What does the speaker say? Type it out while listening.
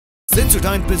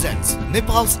Sensodyne presents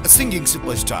Nepal's singing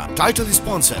superstar. Title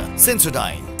sponsor,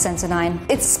 Sensodyne. Sensodyne,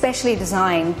 it's specially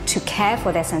designed to care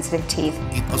for their sensitive teeth.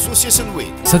 In association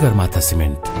with Sagarmatha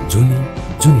Cement,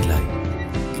 Juni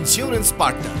Life. Insurance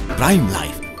partner, Prime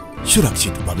Life.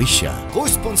 Surakshit Bhavishya.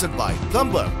 Co-sponsored by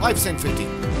Plumber Pipes and Fitting.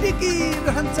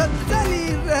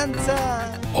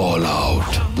 All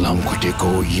out,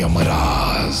 लामखुट्टेको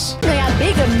यमराज. नयाँ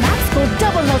बेगर म्याक्सको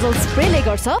double nasal स्प्रेले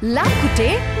गर्छ लामखुट्टे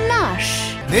नाश.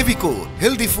 Nevico,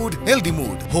 healthy food, healthy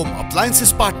mood. Home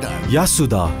appliances partner.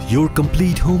 Yasuda, your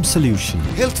complete home solution.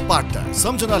 Health partner,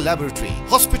 Samjana Laboratory.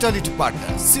 Hospitality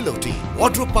partner, Siloti.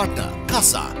 Wardrobe partner,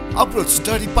 Casa. Approach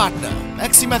study partner,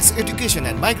 Maximax Education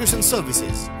and Migration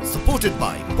Services. Supported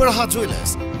by Paraha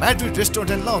Jewelers, Madrid Restaurant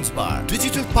and Lounge Bar.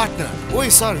 Digital partner,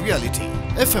 OSR Reality.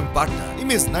 FM partner,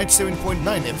 Image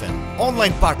 97.9 FM.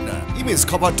 Online partner,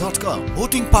 imagekhabar.com.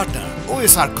 Voting partner,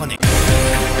 OSR Connect.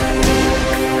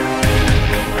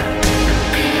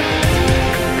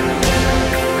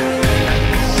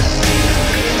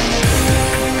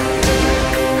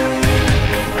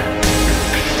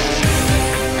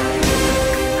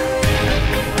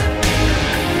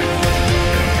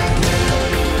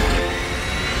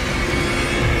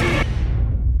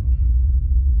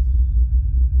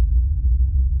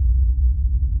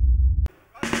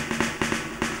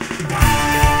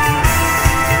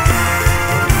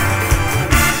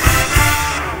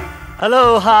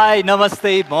 Hello, hi,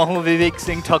 namaste, म हुँ विवेक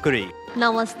सिंह ठकुरी.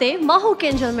 नमस्ते, म हुँ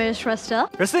केन्जल मेरो श्रेष्ठ.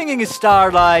 र singing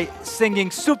स्टारलाई singing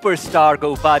सुपरस्टारको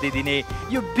उपाधि दिने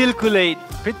यो बिल्कुलै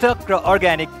पृथक र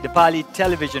organic Nepali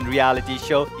television reality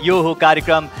show यो हो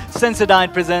कार्यक्रम Sensodyne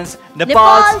presents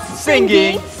Nepal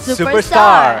singing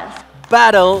superstar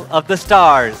Battle of the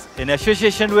Stars in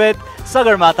association with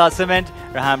Sagarmatha Cement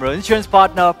र हाम्रो insurance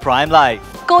partner prime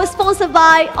life. Co-sponsored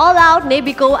by All Out,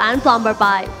 Nebico and Plumber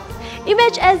Pipe.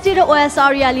 Image HD र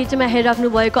OSR रियालिटीमा हेरिराख्नु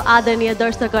भएको आदरणीय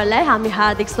दर्शकहरूलाई हामी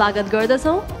हार्दिक स्वागत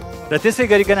गर्दछौँ. र त्यसै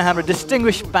गरिकन हाम्रो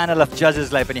डिस्टिङ्ग्विस्ड प्यानल अफ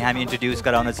जजेसलाई पनि हामी इन्ट्रोड्युस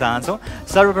गराउन चाहन्छौँ.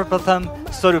 सर्वप्रथम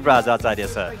स्वरूप राज आचार्य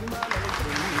सर,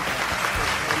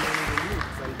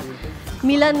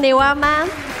 मिलन नेवार म्याम,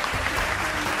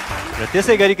 र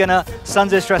त्यसै गरिकन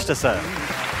Sanjay Shrestha sir,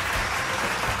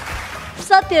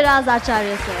 Satyaraj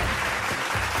Acharya sir.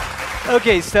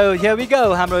 Okay, so here we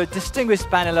go. Hamro distinguished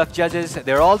panel of judges.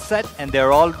 They're all set and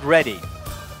they're all ready,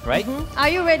 right? Are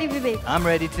you ready, Vivek? I'm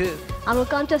ready too. Hamro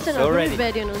contestant So are ready.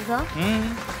 ready hunनुहुन्छ.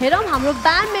 हेरौँ हाम्रो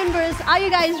band members. Are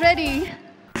you guys ready?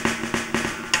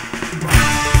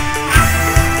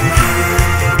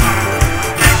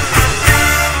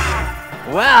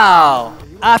 Wow!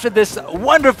 After this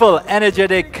wonderful,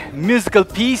 energetic musical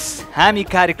piece, हामी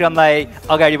कार्यक्रमलाई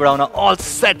अगाडि बढाउन all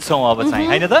set छौँ अब चाहिँ,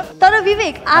 हैन त? तर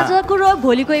विवेक, आजको र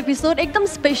भोलिको एपिसोड एकदम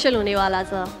स्पेशल हुनेवाला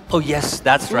छ. Oh yes,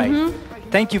 that's right.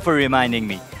 Thank you for reminding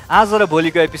me. आज र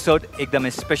भोलिको एपिसोड एकदमै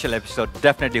स्पेशल एपिसोड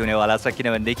डेफिनेटली हुनेवाला छ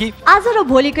किनभनेदेखि आज र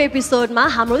भोलिको एपिसोडमा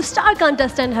हाम्रो स्टार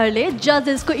कन्टेस्टेन्टहरूले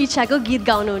जजेसको इच्छाको गीत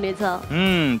गाउनु हुनेछ.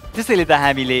 त्यसैले त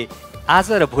हामीले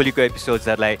आज र भोलिको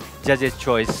एपिसोड्सहरूलाई जजेस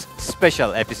चोइस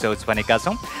स्पेशल एपिसोड्स भनेका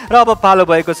छौँ. र अब पालो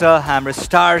भएको छ हाम्रो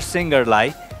स्टार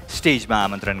सिङ्गरलाई स्टेजमा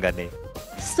आमन्त्रण गर्ने.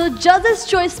 सो जजेस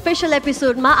चोइस स्पेशल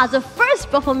एपिसोडमा आज फर्स्ट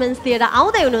पर्फर्मेन्स लिएर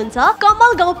आउँदै हुनुहुन्छ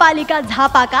कमल गाउँपालिका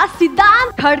झापाका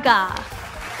सिद्धान्त खड्का.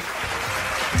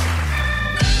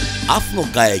 आफ्नो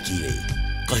गायकीले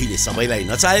कहिले सबैलाई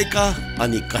नचाएका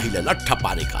अनि कहिले लट्ठ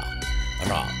पारेका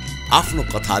र आफ्नो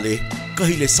कथाले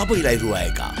कहिले सबैलाई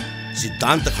रुवाएका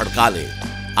सिद्धान्त खड्काले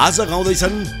आज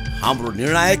गाउँदैछन् हाम्रो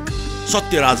निर्णायक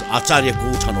सत्यराज आचार्यको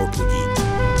छनौटको गीत.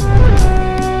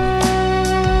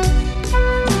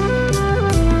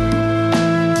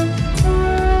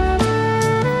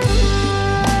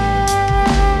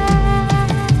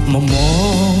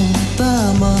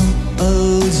 ममतामा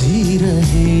अल्झिरहेको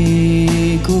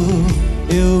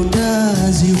एउटा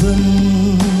जीवन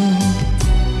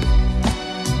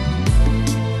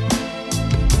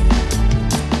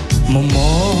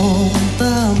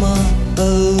ममतामा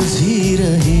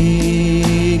अल्झिरहेको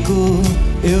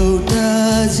एउटा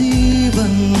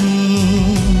जीवन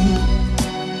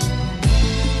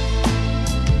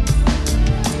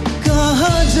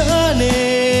कहाँ जाने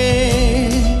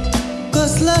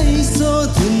कसलाई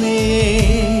सोध्ने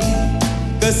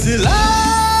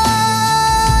कसलाई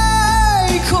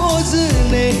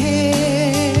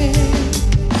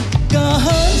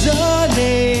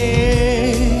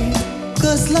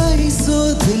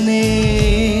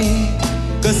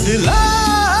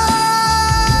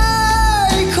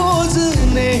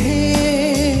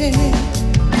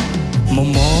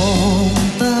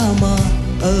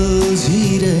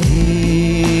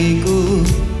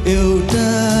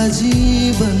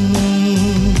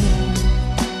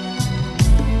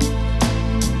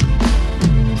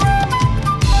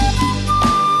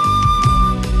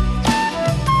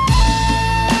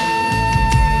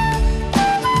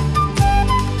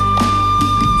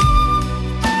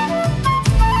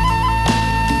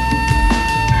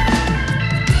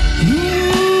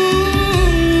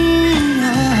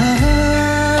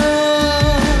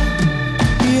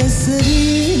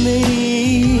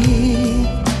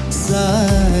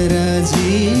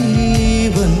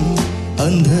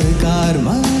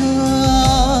अन्धकारमा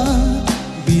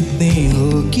बित्ने हो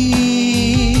कि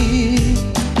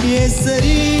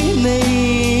यसरी नै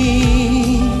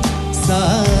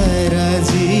सारा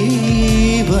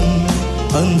जीवन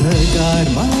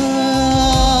अन्धकारमा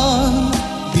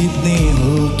बित्ने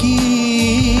हो कि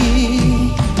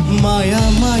माया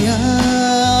माया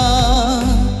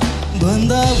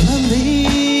भन्दा भन्दै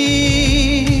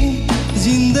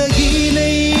जिन्दगी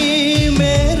नै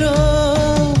मेरो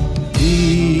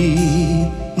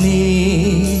बित्ने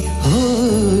हो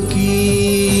कि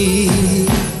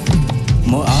म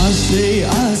आशै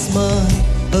आसमा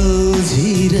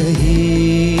अल्झिरहेको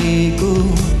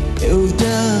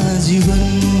एउटा जीवन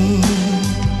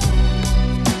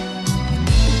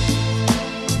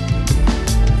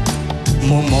म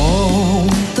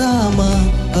ममतामा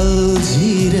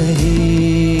अल्झिरहेको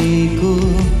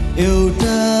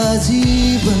एउटा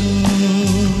जीवन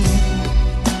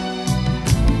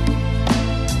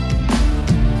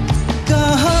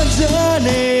कहाँ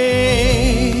जाने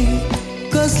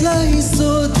कसलाई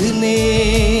सोध्ने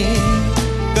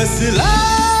कसलाई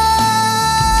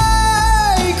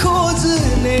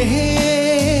खोज्ने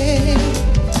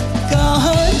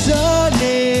कहाँ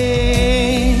जाने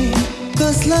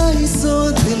कसलाई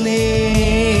सोध्ने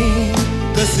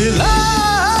कसलाई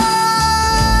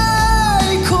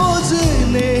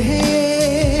खोज्ने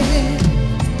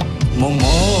म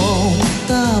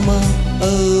ममतामा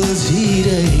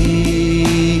अल्झिरहेको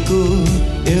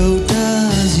एउटा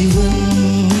जीवन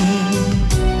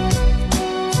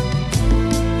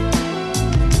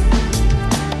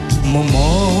म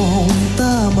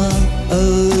ममतामा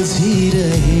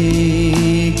अल्झिरहेको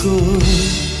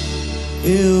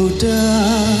एउटा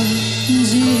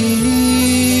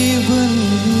जीवन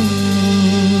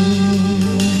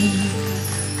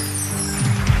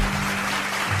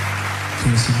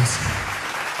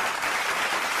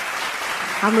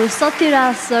हाम्रो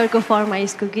सत्यराज सरको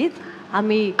फरमाइसको गीत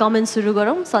हामी कमेन्ट सुरु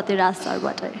गरौँ सत्यराज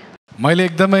सरबाटै मैले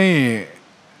एकदमै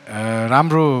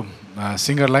राम्रो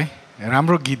सिङ्गरलाई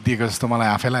राम्रो गीत दिएको जस्तो मलाई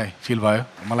आफैलाई फिल भयो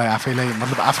मलाई आफैलाई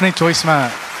मतलब आफ्नै चोइसमा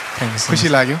खुसी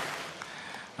लाग्यो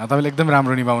तपाईँले एकदम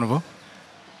राम्रो निभाउनु भयो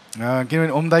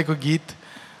किनभने ओम दाईको गीत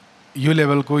यो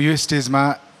लेभलको यो स्टेजमा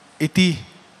यति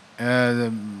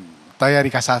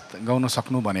तयारीका साथ गाउन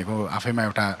सक्नु भनेको आफैमा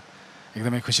एउटा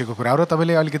एकदमै खुसीको कुरा हो र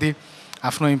तपाईँले अलिकति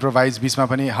आफ्नो इम्प्रोभाइज बिचमा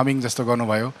पनि हमिङ जस्तो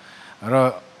गर्नुभयो र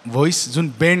भोइस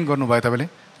जुन बेन्ड गर्नुभयो तपाईँले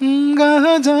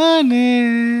कहाँ जाने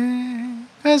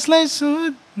कसलाई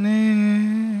सोध्ने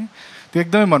त्यो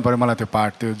एकदमै मन पर्यो मलाई त्यो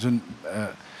पार्ट त्यो जुन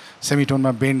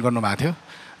सेमिटोनमा बेन्ड गर्नुभएको थियो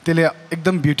त्यसले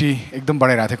एकदम ब्युटी एकदम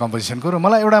बढाइरहेको थियो कम्पोजिसनको र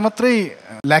मलाई एउटा मात्रै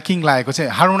ल्याकिङ लागेको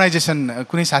चाहिँ हार्मोनाइजेसन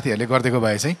कुनै साथीहरूले गरिदिएको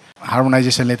भए चाहिँ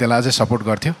हार्मोनाइजेसनले त्यसलाई अझै सपोर्ट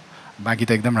गर्थ्यो बाँकी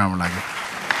त एकदम राम्रो लाग्यो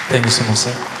thank you so much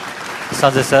sir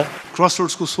Sanjay sir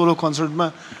क्रसरोड्सको solo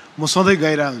कन्सर्टमा म सधैँ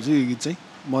गाइरहेको हुन्छु यो गीत चाहिँ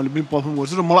मैले पनि पर्फर्म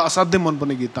गर्छु र मलाई असाध्यै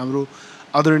मनपर्ने गीत हाम्रो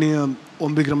आदरणीय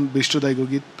ओम विक्रम विष्ट दाईको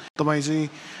गीत तपाईँ चाहिँ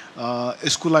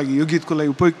यसको लागि यो गीतको लागि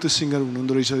उपयुक्त सिङ्गर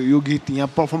हुनुहुँदो रहेछ यो गीत यहाँ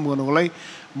पर्फर्म गर्नुको लागि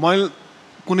मैले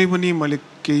कुनै पनि मैले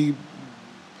केही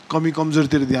कमी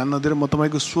कमजोरीतिर ध्यान नदिएर म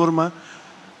तपाईँको स्वरमा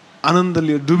आनन्द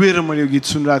लिएर डुबेर मैले यो गीत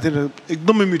सुनिरहेको थिएँ र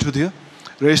एकदमै मिठो थियो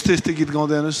र यस्तै यस्तै गीत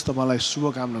गाउँदै हेर्नुहोस् तपाईँलाई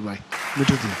शुभकामना भाइ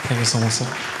मिठो थियो thank you so much sir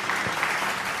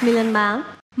मिलनमा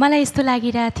मलाई यस्तो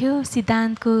लागिरहेको थियो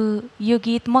सिद्धान्तको यो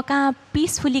गीत म कहाँ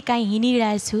पिसफुली काहीँ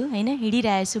हिँडिरहेछु होइन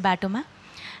हिँडिरहेछु बाटोमा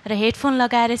र हेडफोन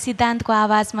लगाएर सिद्धान्तको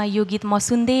आवाजमा यो गीत म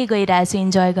सुन्दै गइरहेछु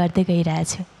इन्जोय गर्दै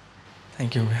गइरहेछु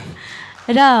थ्याङ्क यू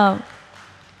र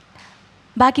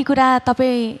बाँकी कुरा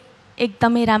तपाईँ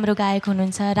एकदमै राम्रो गायक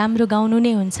हुनुहुन्छ राम्रो गाउनु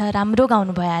नै हुन्छ राम्रो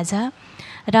गाउनुभयो आज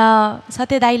र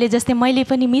सत्य दाईले जस्तै मैले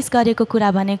पनि मिस गरेको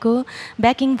कुरा भनेको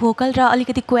ब्याकिङ भोकल र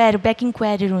अलिकति ब्याकिङ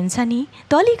क्वायरहरू हुन्छ नि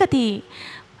त्यो अलिकति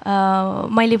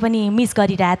मैले पनि मिस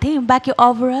गरिरहेको थिएँ बाँकी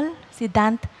ओभरअल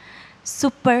सिद्धान्त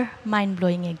सुपर माइन्ड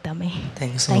ब्लोइङ एकदमै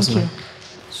थ्याङ्क यू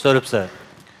स्वरूप सर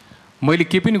मैले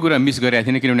केही पनि कुरा मिस गरेको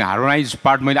थिइनँ किनभने हार्मोनाइज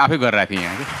पार्ट मैले आफै गरिरहेको थिएँ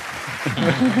यहाँ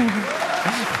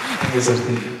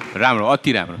राम्रो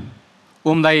अति राम्रो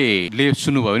ओम दाईले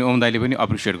सुन्नुभयो भने ओम दाईले पनि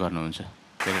अप्रिसिएट गर्नुहुन्छ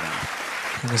धेरै राम्रो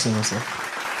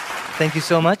thank you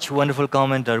so much wonderful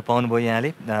कमेन्टहरू पाउनुभयो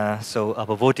यहाँले सो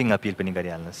अब भोटिङ अपिल पनि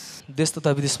गरिहाल्नुहोस् देश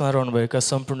तथा विदेशमा रहनुभएका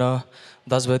सम्पूर्ण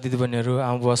दाजुभाइ दिदीबहिनीहरू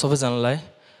आमाबुवा सबैजनालाई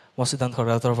म सिद्धान्त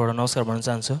खड्काको तर्फबाट नमस्कार भन्न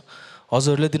चाहन्छु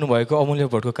हजुरहरूले दिनुभएको अमूल्य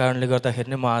भोटको कारणले गर्दाखेरि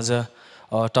नै म आज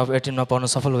टप 18मा पर्न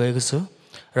सफल भएको छु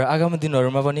र आगामी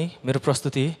दिनहरूमा पनि मेरो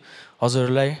प्रस्तुति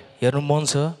हजुरहरूलाई हेर्नु मन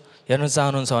छ हेर्न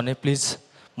चाहनुहुन्छ भने प्लिज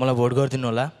मलाई भोट गरिदिनु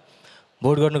होला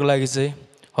भोट गर्नुको लागि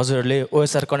चाहिँ हजुरहरूले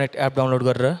ओएसआर कनेक्ट एप डाउनलोड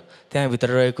गरेर त्यहाँभित्र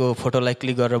रहेको फोटोलाई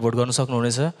क्लिक गरेर भोट गर्न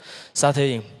सक्नुहुनेछ साथै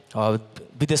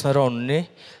विदेशमा रहनुहुने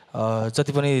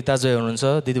जति पनि दाजुभाइ हुनुहुन्छ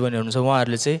दिदीबहिनी हुनुहुन्छ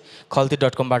उहाँहरूले चाहिँ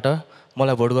खल्ती.com-बाट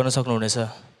मलाई भोट गर्न सक्नुहुनेछ।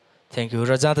 Thank you.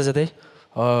 र जाँदा जाँदै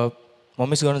म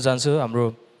मिस गर्न चाहन्छु हाम्रो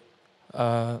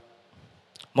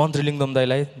मन्त्री लिङदम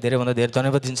दाईलाई धेरैभन्दा धेरै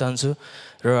धन्यवाद दिन चाहन्छु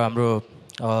र हाम्रो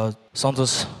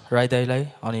सन्तोष राई दाईलाई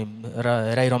अनि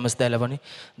राई रमेश दाईलाई पनि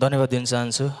धन्यवाद दिन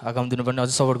चाहन्छु। आगामी दिनमा पनि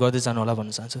अझै सपोर्ट गर्दै जानु होला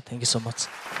भन्न चाहन्छु। Thank you so much.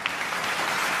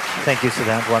 Thank you,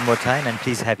 Siddhant. One more time and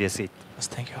please have your seat. Yes,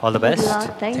 thank you. All the best.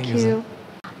 Thank you.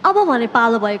 अब भने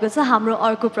पालो भएको छ हाम्रो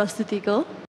अर्को प्रस्तुतिको।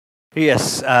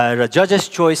 Yes, र Judges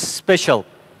Choice Special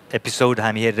एपिसोड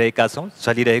हामी हेरिरहेका छौँ,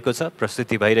 चलिरहेको छ,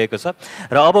 प्रस्तुति भइरहेको छ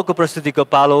र अबको प्रस्तुतिको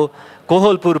पालो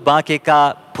कोहलपुर बाँकेका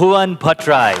भुवन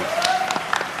भट्टराई।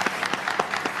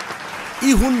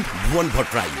 यी हुन् भुवन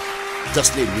भट्टराई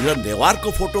जसले मिलन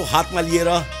नेवारको फोटो हातमा लिएर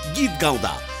गीत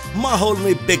गाउँदा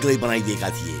माहौलमै बेग्लै बनाइदिएका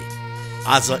थिए।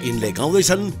 आज यिनले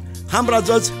गाउँदैछन् हाम्रा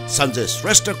जज सञ्जय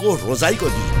श्रेष्ठको रोजाइको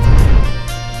गीत।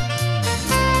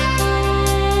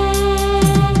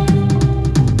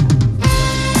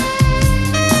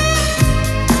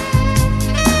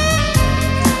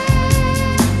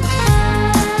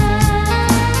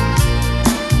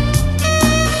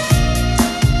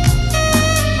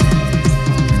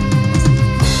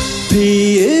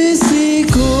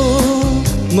 प्रियसीको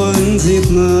मन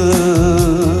जित्न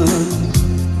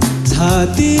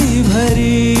छाती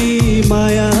भरी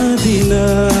माया दिन,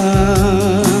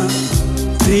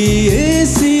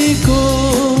 प्रियसीको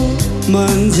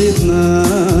मन जित्न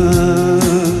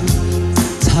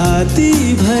छाती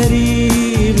भरी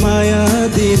माया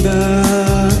दिन,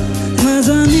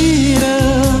 नजानेर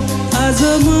आज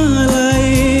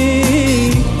मलाई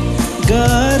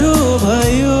गाह्रो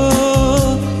भयो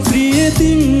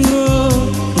तिम्रो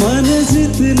मन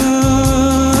जित्न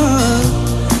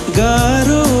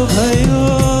गाह्रो भयो,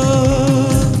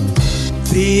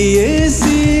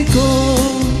 प्रियसीको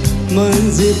मन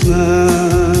जित्न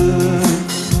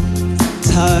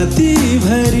छाती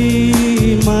भरी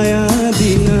माया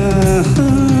दिन।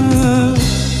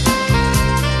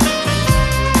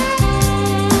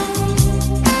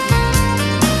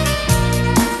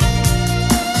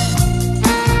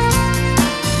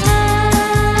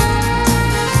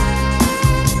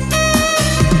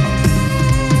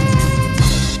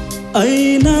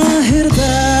 ऐना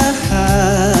हेर्दा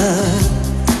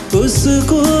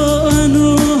उसको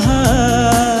अनुहार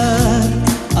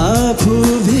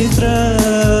आफूभित्र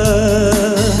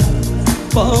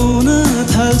पाउन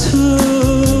थाल्छु,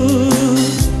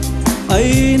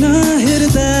 ऐना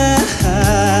हेर्दा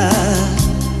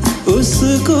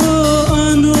उसको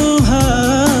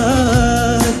अनुहार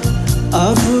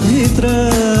आफूभित्र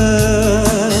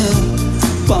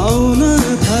पाउन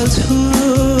थाल्छु,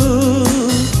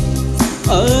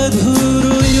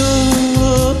 अधुरो यो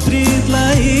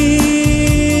प्रीतलाई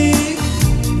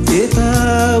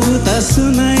यताउता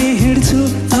सुनाइ हिँड्छु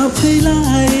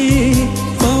आफैलाई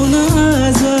पाउन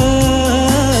आज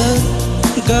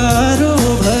गाह्रो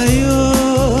भयो,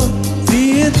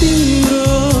 प्रिय तिम्रो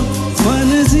मन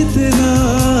जित्न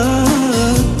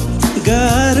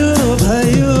गाह्रो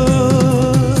भयो,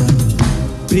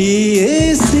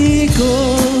 प्रियसीको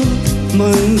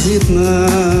मन जित्न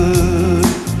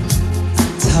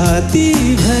छाती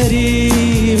भरी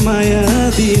माया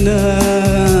दिन,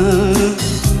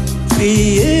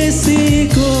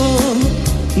 प्रियसीको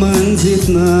मन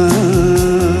जित्न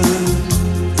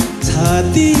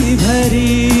छाती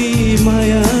भरी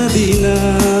माया दिन,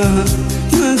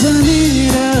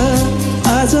 नजानेर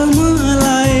आज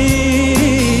मलाई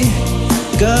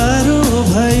गाह्रो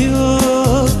भयो,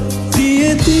 प्रिय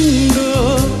तिम्रो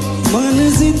मन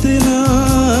जित्न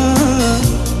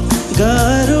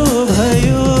गाह्रो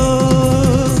भयो,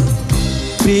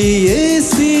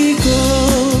 प्रियसीको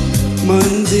मन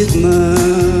जित्न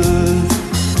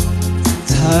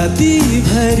छाती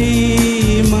भरी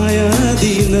माया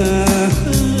दिन।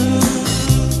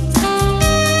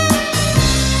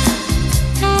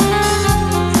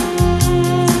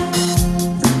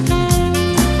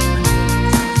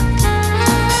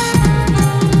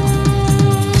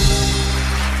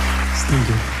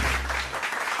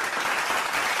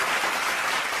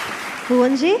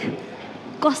 भुवनजी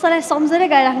कसैलाई सम्झेर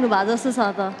गाइराख्नु भएको जस्तो छ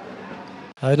त।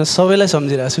 होइन सबैलाई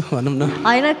सम्झिरहेको छु भनौँ न।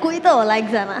 होइन कोही त होला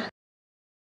एकजना।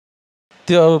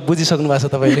 त्यो अब बुझिसक्नु भएको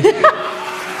छ तपाईँले।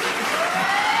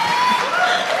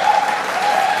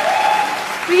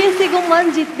 प्रियसीको मन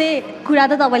जित्ने कुरा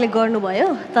त तपाईँले गर्नुभयो,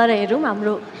 तर हेरौँ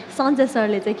हाम्रो सञ्जय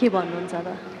सरले चाहिँ के भन्नुहुन्छ त।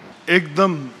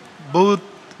 एकदम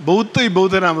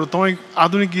बहुतै राम्रो। तपाईँ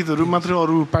आधुनिक गीतहरू मात्रै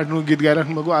अरू पार्टीको गीत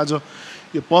गाइराख्नु भएको, आज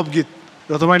यो पप गीत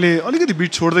र तपाईँले अलिकति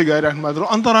बिट छोड्दै गाइराख्नु भएको थियो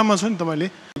अन्तरामा छ नि तपाईँले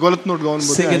गलत नोट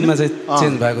गाउनुभयो सेकेन्डमा चाहिँ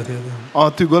चेन्ज भएको थियो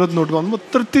त्यो गलत नोट गाउनुभयो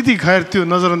तर त्यति खैर त्यो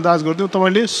नजरअन्दाज गरिदियो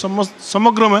तपाईँले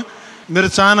समग्रमा मेरो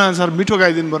चाहना अनुसार मिठो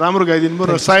गाइदिनु भयो राम्रो गाइदिनु भयो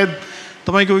र सायद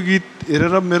तपाईँको गीत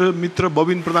हेरेर मेरो मित्र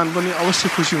बबिन प्रधान पनि अवश्य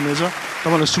खुसी हुनेछ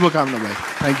तपाईँलाई शुभकामना भयो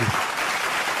थ्याङ्क यू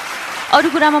अरू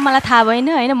कुरामा मलाई थाहा भएन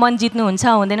होइन मन जित्नुहुन्छ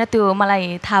हुँदैन त्यो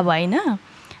मलाई थाहा भएन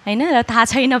होइन र थाहा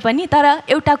छैन पनि तर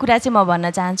एउटा कुरा चाहिँ म भन्न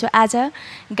चाहन्छु आज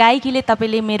गायकीले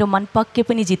तपाईँले मेरो मन पक्कै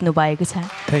पनि जित्नु भएको छ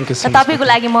थ्याङ्क यू र तपाईँको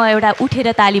लागि म एउटा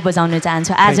उठेर ताली बजाउन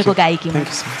चाहन्छु आजको गायकीमा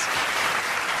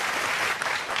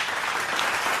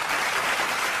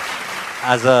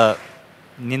आज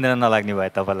निन्द्रा नलाग्ने भयो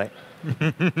तपाईँलाई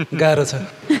गाह्रो छ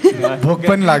भोक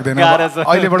पनि लाग्दैन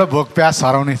अहिलेबाट भोक प्यास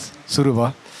हराउने सुरु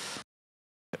भयो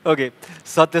ओके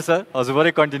सत्य सर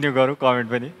हजुरबाटै कन्टिन्यू गरौँ कमेन्ट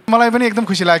पनि मलाई पनि एकदम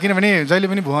खुसी लाग्यो किनभने जहिले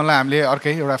पनि भुवनलाई हामीले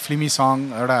अर्कै एउटा फिल्मी सङ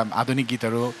एउटा आधुनिक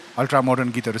गीतहरू अल्ट्रा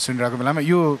मोडर्न गीतहरू सुनिरहेको बेलामा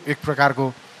यो एक प्रकारको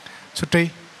छुट्टै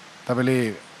तपाईँले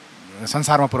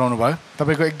संसारमा पुर्याउनु भयो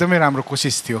तपाईँको एकदमै राम्रो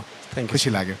कोसिस थियो खुसी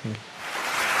लाग्यो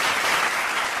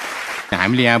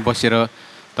हामीले यहाँ बसेर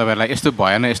तपाईँहरूलाई यस्तो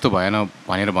भएन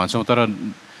भनेर भन्छौँ तर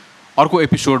अर्को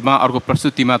एपिसोडमा अर्को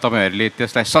प्रस्तुतिमा तपाईँहरूले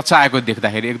त्यसलाई सच्याएको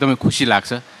देख्दाखेरि एकदमै खुसी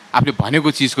लाग्छ आफूले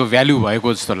भनेको चिजको भ्याल्यु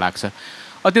भएको जस्तो लाग्छ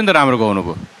अत्यन्त राम्रो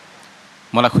गाउनुभयो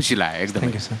मलाई खुसी लाग्यो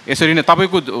एकदम यसरी नै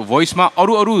तपाईँको भोइसमा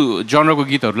अरू जनरको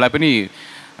गीतहरूलाई पनि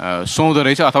सुहाउँदो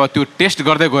रहेछ अथवा त्यो टेस्ट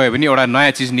गर्दै गयो भने एउटा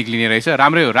नयाँ चिज निक्लिने रहेछ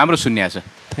राम्रो सुन्ने छ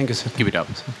thank you sir keep it up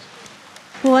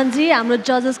Mohanji हाम्रो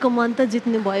जजेसको मन त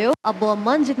जित्नुभयो अब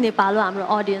मन जित्ने पालो हाम्रो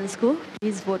अडियन्सको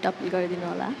प्लिज भोट अपिल गरिदिनु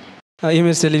होला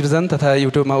इमेज टेलिभिजन तथा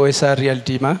युट्युबमा ओएसआर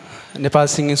रियालिटीमा नेपाल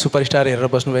सिङ्गिङ सुपरस्टार हेरेर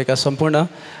बस्नुभएका सम्पूर्ण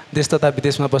देश तथा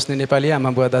विदेशमा बस्ने नेपाली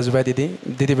आमा बुवा दाजुभाइ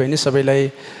दिदीबहिनी सबैलाई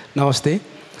नमस्ते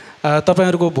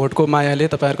तपाईँहरूको भोटको मायाले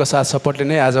तपाईँहरूको साथ सपोर्टले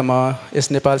नै आज म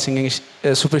यस नेपाल सिङ्गिङ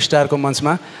सुपरस्टारको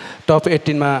मञ्चमा टप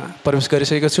 18मा प्रवेश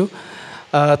गरिसकेको छु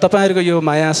तपाईँहरूको यो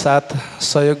माया साथ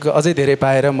सहयोग अझै धेरै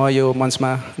पाएर म यो मञ्चमा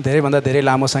धेरैभन्दा धेरै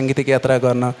लामो साङ्गीतिक यात्रा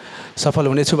गर्न सफल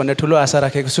हुनेछु भन्ने ठुलो आशा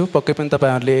राखेको छु पक्कै पनि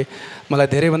तपाईँहरूले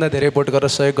मलाई धेरैभन्दा धेरै भोट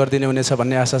गरेर सहयोग गरिदिनु हुनेछ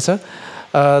भन्ने आशा छ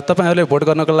तपाईँहरूले भोट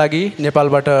गर्नको लागि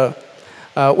नेपालबाट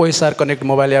OSR connect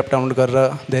mobile app download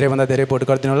गरेर धेरैभन्दा धेरै भोट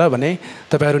गरिदिनु होला भने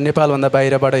तपाईँहरू नेपालभन्दा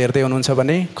बाहिरबाट हेर्दै हुनुहुन्छ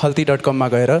भने खल्ती.com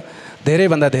गएर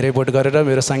धेरैभन्दा धेरै भोट गरेर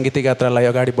मेरो साङ्गीतिक यात्रालाई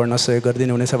अगाडि बढ्न सहयोग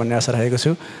गरिदिनु हुनेछ भन्ने आशा राखेको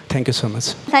छु thank you so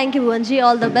much thank you Bhuvanji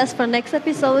all the best for next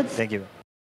episode thank you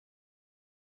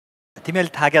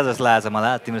तिमीले थाक्या जस्तो लागेको छ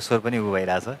मलाई तिम्रो स्वर पनि उ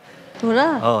भइरहेछ हो र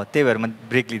त्यही भएर म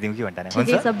ब्रेक लिदिउँ कि भन्दा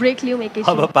हुन्छ ब्रेक लिउँ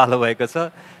एकैछिन अब पालो भएको छ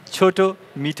छोटो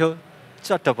मिठो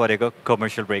चट्ट परेको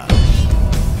commercial brake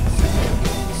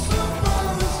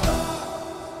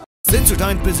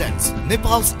Sensodyne presents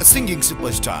Nepal's singing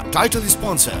superstar. Title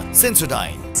sponsor,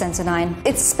 Sensodyne. Sensodyne,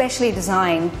 it's specially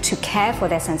designed to care for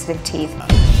their sensitive teeth.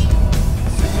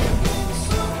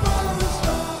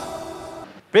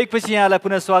 ब्रेकपछि यहाँलाई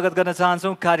पुनः स्वागत गर्न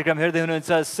चाहन्छौँ कार्यक्रम हेर्दै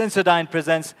हुनुहुन्छ Sensodyne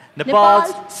presents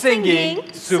Nepal's singing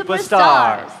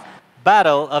superstars.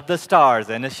 Battle of the Stars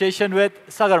in association with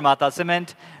Sagarmata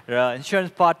Cement,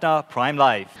 insurance partner Prime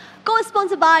Life.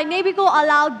 Co-sponsored by Nebico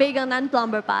Allowed Vegan and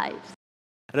Plumber Pipes.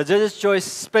 र जजेस चोइस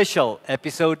स्पेशल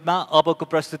एपिसोडमा अबको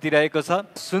प्रस्तुति रहेको छ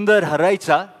सुन्दर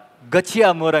हराइचा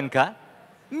गछिया मोरङका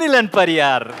मिलन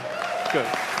परियार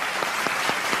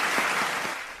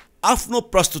आफ्नो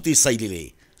प्रस्तुति शैलीले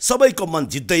सबैको मन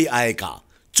जित्दै आएका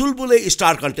चुलबुले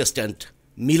स्टार कन्टेस्टेन्ट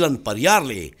मिलन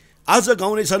परियारले आज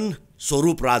गाउनेछन्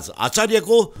स्वरूप राज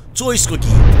आचार्यको चोइसको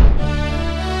गीत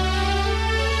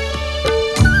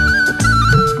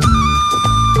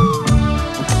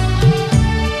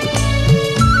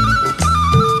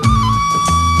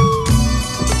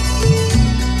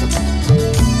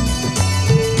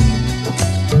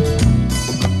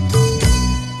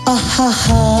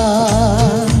आहा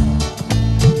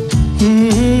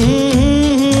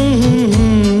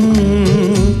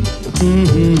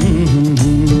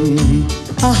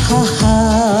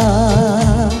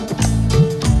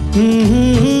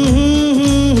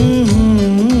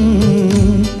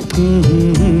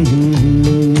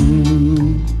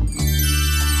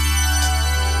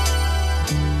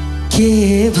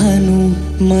के भनौं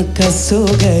म कसो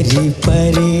गरी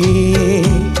परे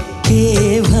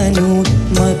के भनौं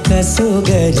म कसो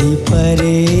गरी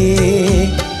परे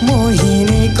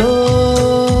मोहिनीको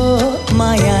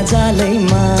माया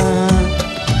जालैमा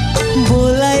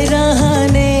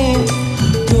बोलाइरहने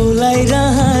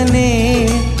टोलाइरहने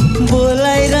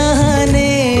बोलाइरहने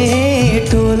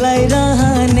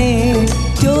टोलाइरहने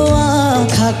त्यो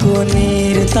आँखाको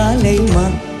निरतालैमा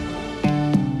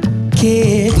के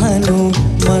भनौं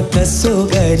म कसो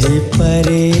गरी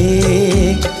परे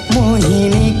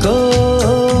मोहिनीको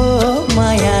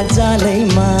माया जालैमा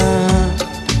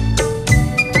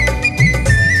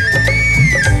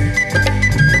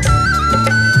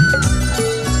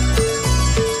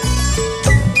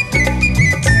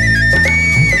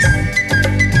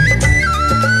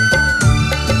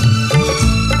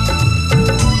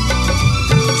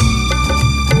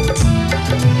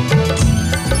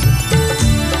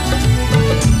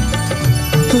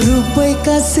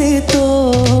कस्तो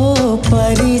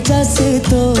परी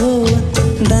जस्तो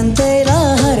दन्तै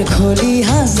लहर खोली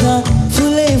हाँस्दा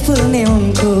फुलै फुल्ने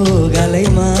उनको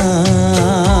गालैमा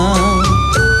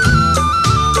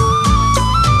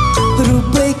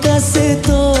रूपै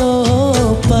कस्तो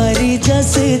परी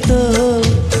जस्तो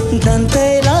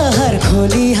दन्तै लहर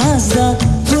खोली हाँस्दा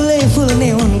फुलै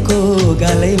फुल्ने उनको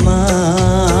गालैमा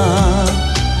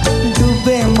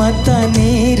डुबे मत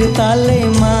निर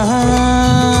तालैमा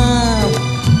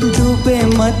डुबे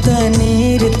मत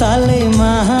निर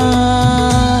तालैमा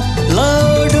लौ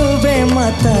डुबे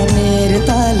मत निर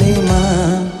तालैमा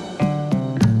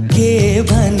के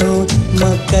भनु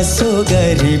म कसो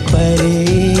गरी परे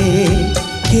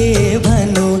के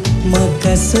भनु म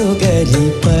कसो गरी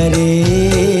परे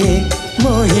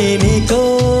मोहिनीको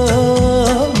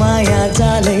माया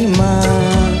जालैमा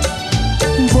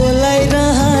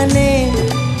बोलाइरहने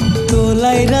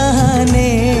टोलाइरहने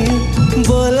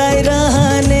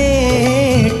बोलाइरहने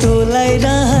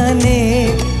टोलाइरहने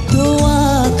त्यो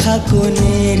आँखाको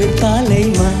निर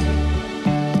तालैमा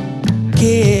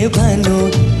के भनु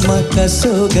म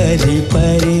कसो गरी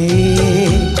परे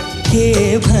के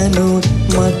भनु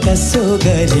म कसो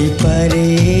गरी परे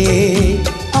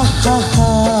आहा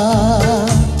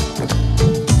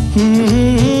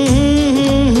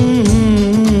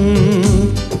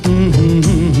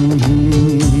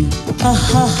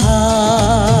आहा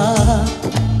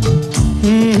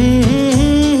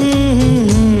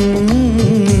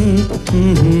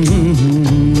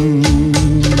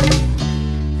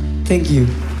थ्याङ्क यू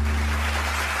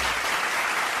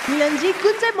मिलनजी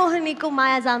कुन चाहिँ मोहिनीको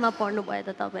माया जालमा पर्नु भयो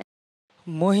त तपाईँ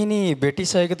मोहिनी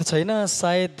भेटिसकेको त छैन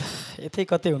सायद यतै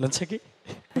कतै हुनुहुन्छ कि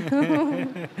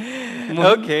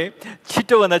ओके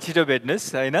छिटोभन्दा छिटो भेट्नुहोस्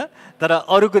होइन तर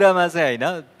अरू कुरामा चाहिँ होइन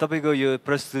तपाईँको यो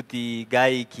प्रस्तुति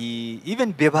गायकी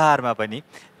इभन व्यवहारमा पनि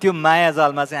त्यो माया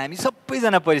जालमा चाहिँ हामी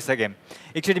सबैजना परिसक्यौँ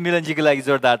एकचोटि मिलनजीको लागि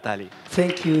जोरदार ताली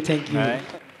थ्याङ्क यू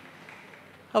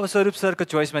अब स्वरूप सरको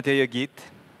चोइसमा थियो यो गीत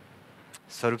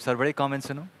स्वरूप सरबाटै कमेन्ट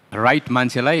सुनौँ राइट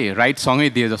मान्छेलाई राइट सँगै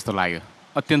दिए जस्तो लाग्यो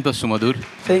अत्यन्त सुमधुर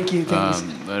थ्याङ्क यू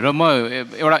र म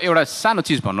एउटा सानो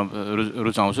चिज भन्न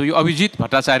रुचाउँछु यो अभिजित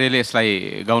भट्टाचार्यले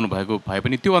यसलाई गाउनु भएको भए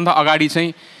पनि त्योभन्दा अगाडि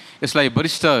चाहिँ यसलाई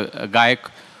वरिष्ठ गायक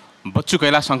बच्चु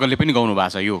कैलाश अङ्कलले पनि गाउनु भएको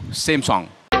छ यो सेम सङ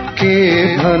के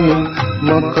भनु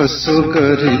म कसो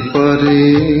गरी परे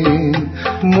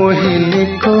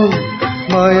मोहिनीको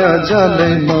माया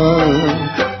जालैमा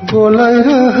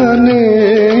बोलाइरहने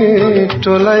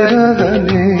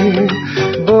टोलाइरहने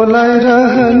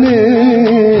बोलाइरहने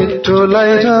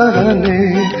टोलाइरहने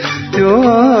त्यो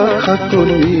आँखाको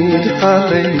निर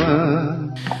तालैमा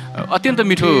अत्यन्त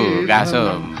मिठो गाछ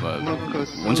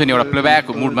हुन्छ नि एउटा प्लेब्याक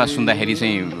मुडमा सुन्दाखेरि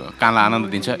चाहिँ कानलाई आनन्द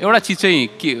दिन्छ एउटा चिज चाहिँ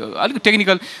के अलिक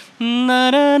टेक्निकल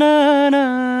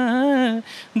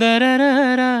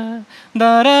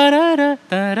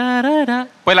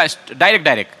पहिला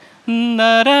डाइरेक्ट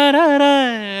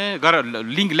गर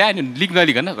लिङ्क ल्यायो नि लिङ्क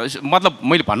नलिकन मतलब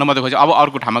मैले भन्न मात्रै खोजेँ अब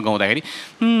अर्को ठाउँमा गाउँदाखेरि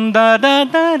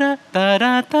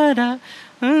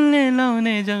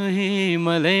लाउने जही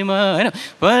मलैमा होइन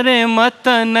परे मत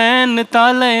नैन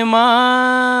तालैमा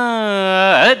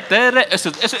यस्तो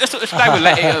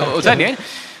टाइपको हुन्छ नि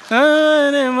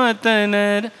होइन मत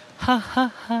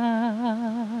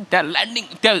त्यहाँ ल्यान्डिङ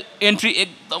त्यहाँ एन्ट्री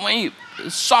एकदमै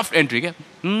सफ्ट एन्ट्री क्या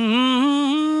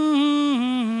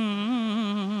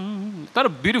तर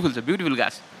ब्युटिफुल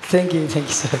गाछ thank you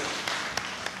sir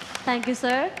thank you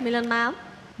sir Milan ma'am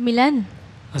मिलन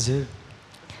हजुर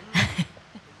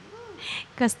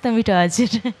कस्तो मिठो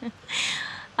हजुर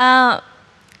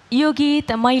यो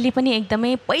गीत मैले पनि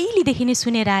एकदमै पहिलेदेखि नै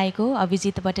सुनेर आएको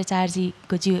अभिजित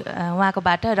भट्टाचार्यजीको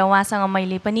उहाँकोबाट र उहाँसँग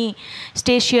मैले पनि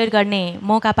स्टेज सेयर गर्ने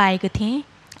मौका पाएको थिएँ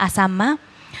आसाममा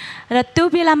र त्यो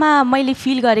बेलामा मैले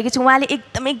फिल गरेको छु उहाँले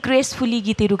एकदमै ग्रेसफुली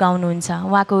गीतहरू गाउनुहुन्छ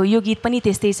उहाँको यो गीत पनि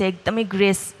त्यस्तै छ एकदमै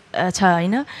ग्रेस छ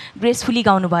होइन ग्रेसफुली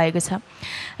गाउनु भएको छ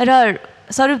र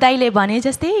स्वरूप दाईले भने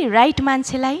जस्तै राइट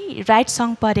मान्छेलाई राइट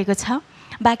सङ परेको छ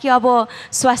बाँकी अब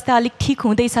स्वास्थ्य अलिक ठिक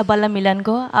हुँदैछ बल्ल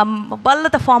मिलनको बल्ल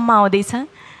त फर्ममा आउँदैछ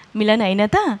मिलन होइन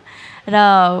त र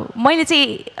मैले चाहिँ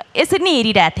यसरी नै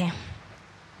हेरिरहेको थिएँ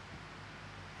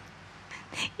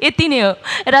यति नै हो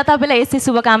र तपाईँलाई यसै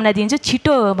शुभकामना दिन्छु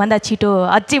छिटोभन्दा छिटो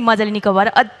अझै मजाले निको भएर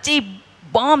अझै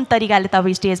बम तरिकाले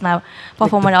तपाईँ स्टेजमा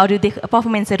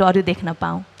पर्फर्मेन्सहरू अरू देख्न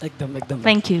पाऊँ एकदम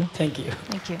थ्याङ्क यू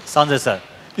सञ्जय सर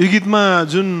यो गीतमा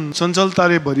जुन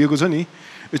चञ्चलताले भरिएको छ नि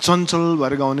यो चञ्चल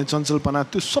भएर गाउने चञ्चलपना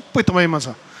त्यो सबै तपाईँमा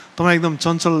छ तपाईँ एकदम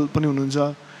चञ्चल पनि हुनुहुन्छ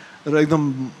र एकदम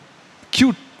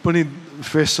क्युट पनि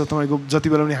फेस छ तपाईँको जति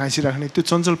बेला पनि हाँसिराख्ने त्यो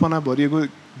चञ्चलपना भरिएको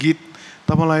गीत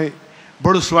तपाईँलाई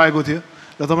बडो सुहाएको थियो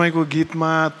र तपाईँको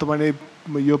गीतमा तपाईँले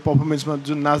यो पर्फर्मेन्समा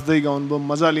जुन नाच्दै गाउनुभयो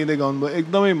मजा लिँदै गाउनुभयो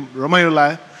एकदमै रमाइलो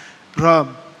लाग्यो र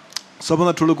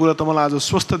सबभन्दा ठुलो कुरा त मलाई आज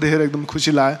स्वस्थ देखेर एकदम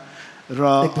खुसी लाग्यो र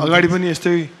अगाडि पनि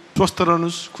यस्तै स्वस्थ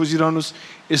रहनुहोस् खुसी रहनुहोस्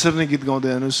यसरी नै गीत गाउँदै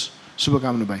हेर्नुहोस्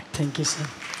शुभकामना भाइ thank you sir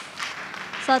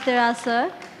Satyaraj sir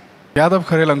Yadav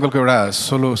Kharel अङ्कलको एउटा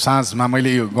सोलो साँझमा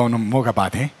मैले यो गाउनु मौका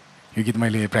पाएको थिएँ यो गीत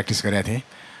मैले प्र्याक्टिस गरेको थिएँ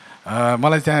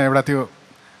मलाई त्यहाँ एउटा त्यो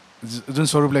जुन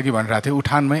स्वरूपले कि भनिरहेको थियो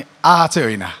उठानमै आ चाहिँ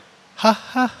होइन हा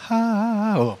हा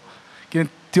हा हो किन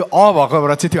त्यो अ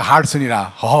भएकोबाट चाहिँ त्यो हार्ड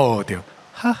सुनिरह हो त्यो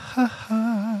हा हा हा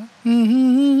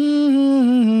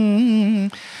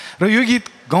र यो गीत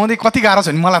गाउँदै कति गाह्रो छ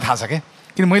भने मलाई थाहा छ क्या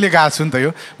किन मैले गाएको छु नि त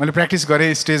यो मैले प्र्याक्टिस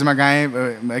गरेँ स्टेजमा गाएँ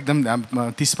एकदम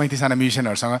 30-35जना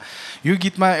म्युजिसियनहरूसँग यो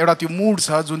गीतमा एउटा त्यो मुड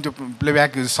छ जुन त्यो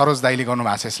प्लेब्याक सरोज दाईले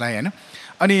गर्नुभएको छ यसलाई होइन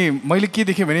अनि मैले के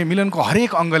देखेँ भने मिलनको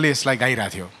हरेक अङ्गले यसलाई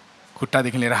गाइरहेको थियो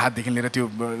खुट्टादेखि लिएर हातदेखि लिएर त्यो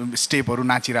स्टेपहरू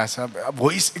नाचिरहेछ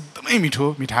भोइस एकदमै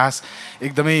मिठो मिठास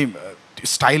एकदमै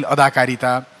स्टाइल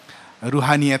अदाकारिता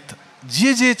रुहानियत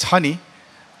जे छ नि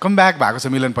कमब्याक भएको छ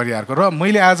मिलन परियारको र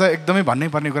मैले आज एकदमै भन्नै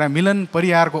पर्ने कुरा मिलन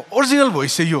परियारको ओरिजिनल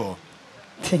भोइस चाहिँ यो हो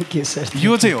थ्याङ्क यू सर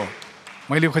यो चाहिँ हो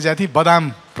मैले खोजेको थिएँ बदाम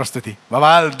प्रस्तुति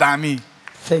बवाल दामी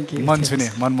थ्याङ्क यू मन छुने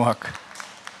मनमोहक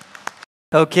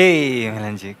ओके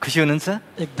मिलनजी खुसी हुनुहुन्छ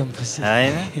एकदम खुसी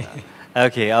होइन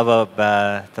ओके अब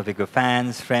तपाईँको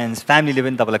फ्यान्स फ्रेन्ड्स फ्यामिलीले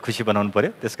पनि तपाईँलाई खुसी बनाउनु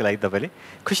पऱ्यो त्यसको लागि तपाईँले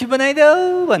खुसी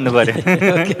बनाइदेऊ भन्नु पऱ्यो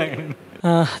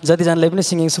जतिजनालाई पनि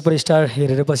सिङ्गिङ सुपरस्टार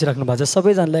हेरेर बसिराख्नु भएको छ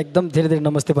सबैजनालाई एकदम धेरै धेरै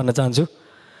नमस्ते भन्न चाहन्छु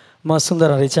म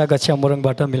सुन्दर हरिचा गच्छा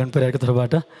मोरङबाट मिलन परियारको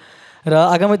तर्फबाट र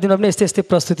आगामी दिनमा पनि यस्तै यस्तै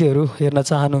प्रस्तुतिहरू हेर्न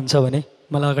चाहनुहुन्छ भने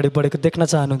मलाई अगाडि बढेको देख्न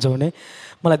चाहनुहुन्छ भने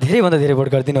मलाई धेरैभन्दा धेरै भोट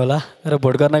गरिदिनु होला र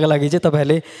भोट गर्नका लागि चाहिँ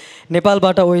तपाईँहरूले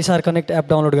नेपालबाट ओएसआर कनेक्ट एप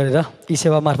डाउनलोड गरेर ई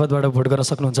सेवा मार्फतबाट भोट गर्न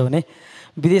सक्नुहुन्छ भने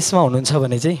विदेशमा हुनुहुन्छ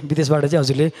भने चाहिँ विदेशबाट चाहिँ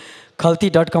हजुरले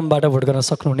खल्ती.com बाट भोट गर्न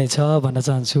सक्नुहुनेछ भन्न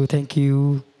चाहन्छु thank you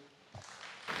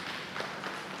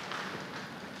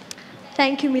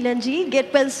thank you Milan ji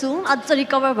get well soon अझ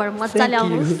रिकभर भएर मजाले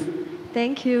आउनुहोस्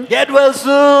thank you get well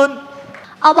soon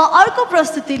अब अर्को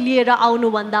प्रस्तुति लिएर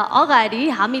आउनुभन्दा अगाडि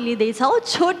हामी लिँदैछौँ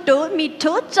छोटो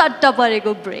मिठो चट्ट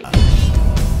परेको brake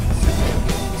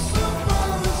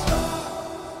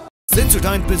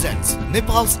Sensodyne presents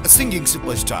Nepal's singing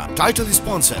superstar. Title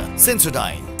sponsor,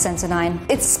 Sensodyne. Sensodyne,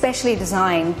 it's specially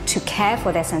designed to care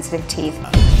for their sensitive teeth.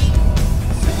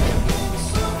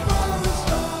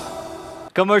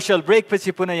 Commercial brake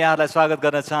पछि पुनः यहाँलाई स्वागत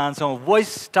गर्न चाहन्छौँ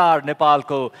भोइस स्टार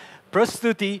नेपालको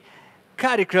प्रस्तुति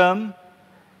कार्यक्रम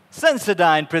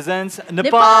Sensodyne presents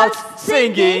Nepal's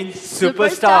singing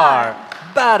superstar,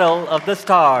 Battle of the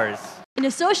Stars. In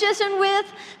association with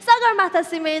Sagarmatha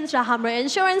Cement र हाम्रो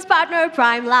insurance partner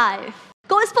Prime Life.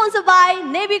 Co-sponsored by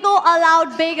Nebigo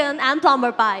Allowed Vegan and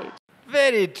Plumber Pipe.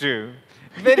 Very true.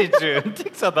 Very true.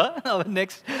 ठिक छ त अब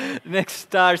next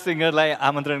star सिङ्गरलाई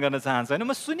आमन्त्रण गर्न चाहन्छु होइन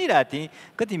म सुनिरहेको थिएँ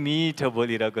कति मिठो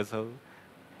बोलिरहेको छौ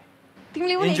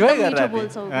तिमीले पनि इन्जोय एकदम मिठो गरिरहेको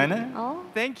बोल्छौ होइन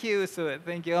thank you so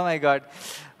thank you oh my God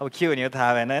अब के हुने हो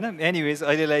थाहा भएन होइन एनिवेज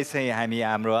अहिलेलाई चाहिँ हामी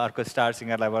हाम्रो अर्को स्टार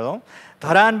सिङ्गरलाई बढाउँ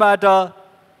धरानबाट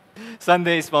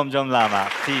सन्देश बमजम लामा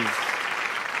प्लिज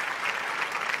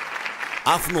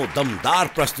आफ्नो दमदार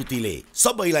प्रस्तुतिले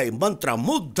सबैलाई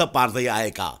मन्त्रमुग्ध पार्दै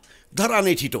आएका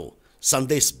धराने ठिटो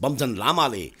सन्देश बमजन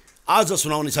लामाले आज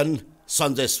सुनाउनेछन्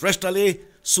सञ्जय श्रेष्ठले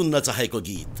सुन्न चाहेको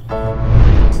गीत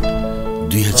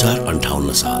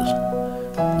 2058 साल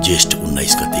ज्येष्ठ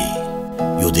 19 गते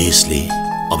यो देशले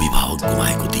अभिभावक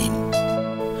गुमाएको दिन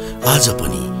आज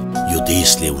पनि यो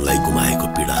देशले उनलाई गुमाएको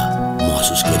पीडा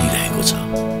महसुस गरिरहेको छ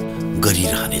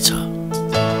गरिरहनेछ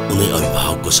उनै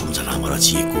अभिभावकको सम्झनामा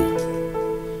रचिएको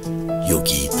यो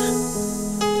गीत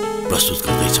प्रस्तुत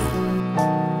गर्दैछौँ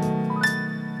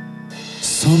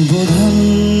सम्बोधन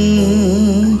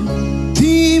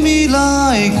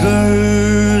तिमीलाई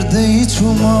गर्दैछु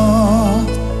म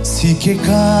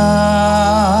सिकेका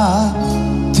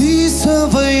ती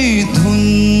सबै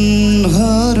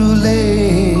धुनहरूले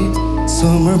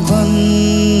समर्पण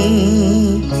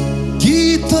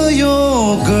गीत यो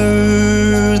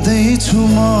गर्दैछु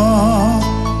म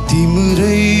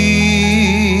तिम्रै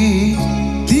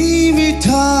तिमी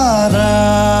ठारा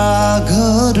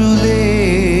घरले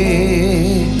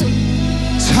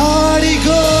छाडी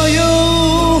गयो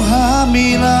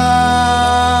हामीलाई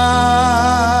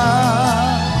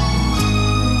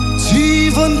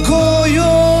जीवनको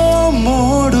यो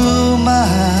मोडमा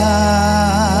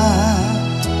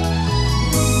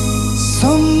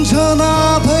सम्झना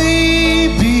भई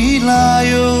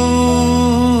बिलायो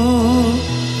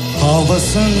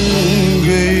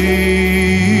हावासँगै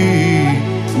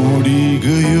उडी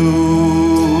गयो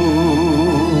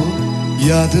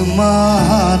याद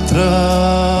मात्र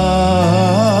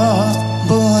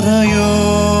बरायो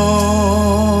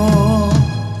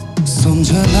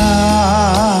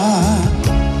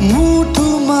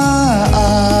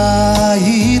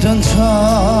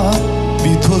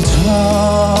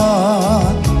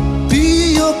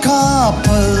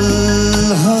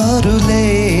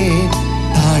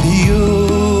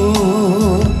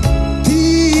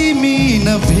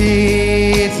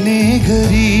भेट्ने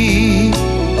गरी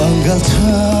अङ्गल छ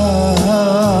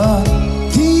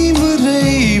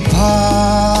तिम्रै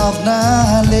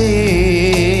भावनाले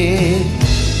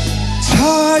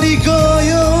छाडी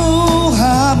गयो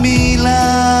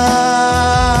हामीलाई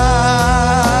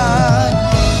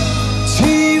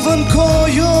जीवनको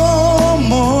यो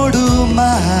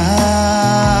मोडमा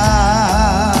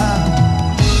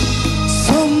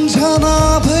सम्झना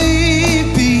भई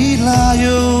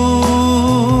बिलायो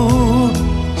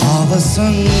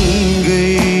हावासँगै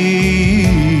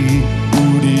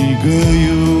उडी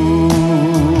गयो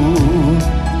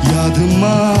याद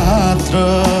मात्र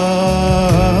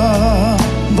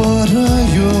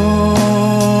बरयो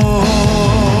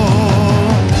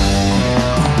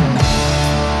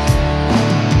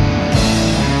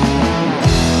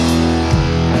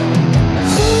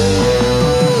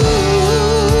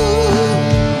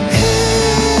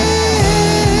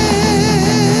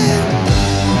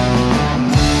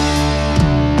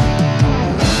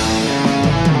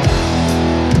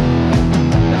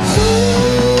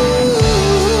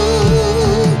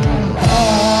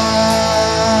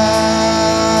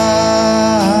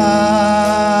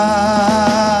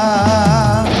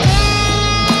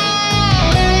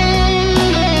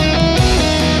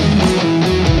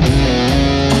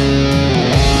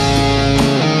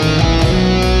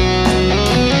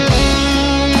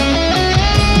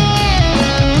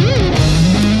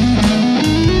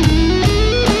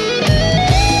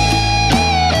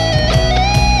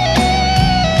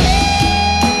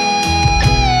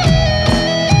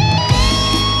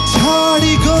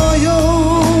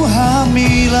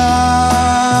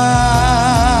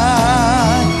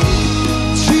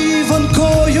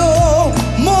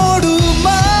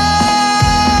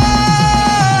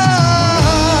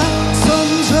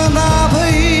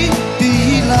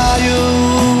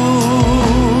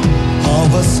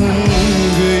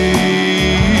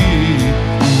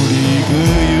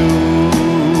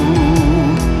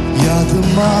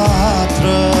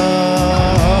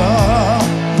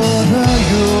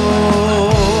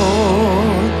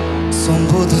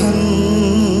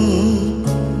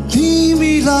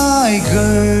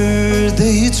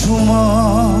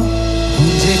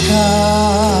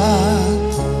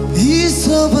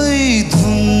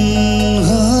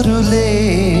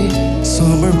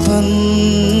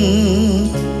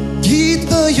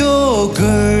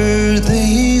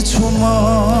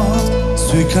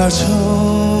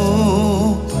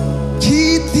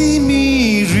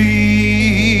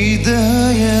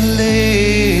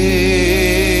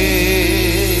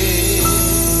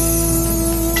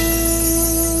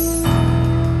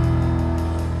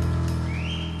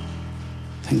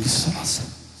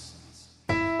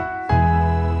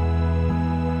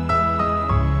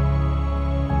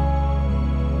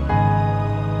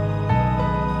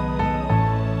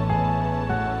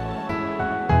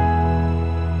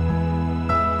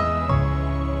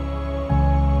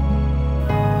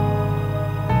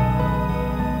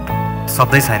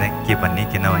शब्दै छैन के भन्ने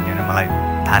के नभन्ने मलाई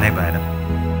थाहा नै भएन।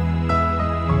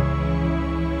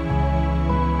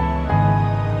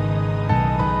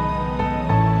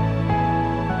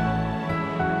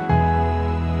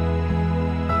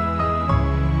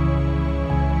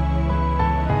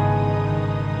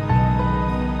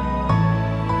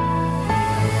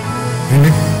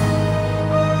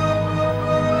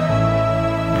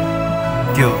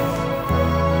 त्यो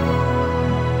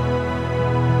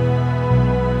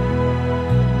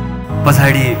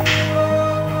पछाडि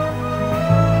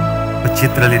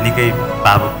चित्रले निकै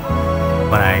भावुक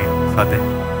बनाए सधैँ।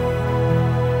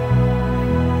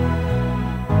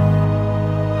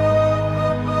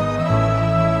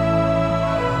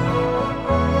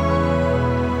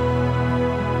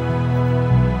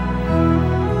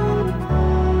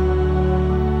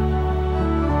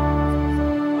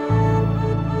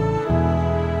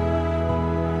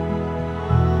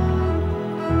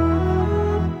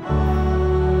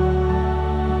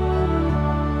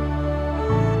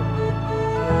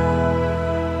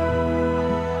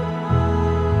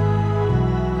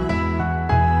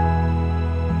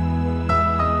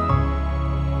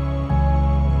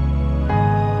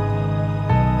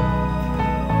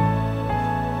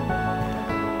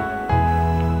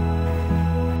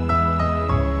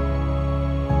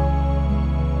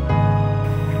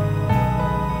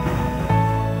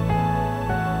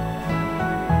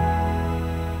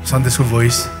 सन्देशको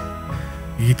भोइस,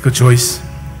 गीतको चोइस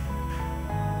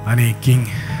अनि किङ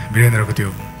वीरेन्द्रको त्यो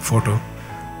फोटो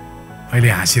अहिले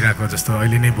हाँसिरहेको जस्तो,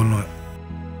 अहिले नै बोल्नु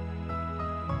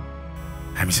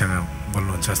हामीसँग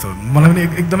बोल्नुहुन्छ जस्तो मलाई पनि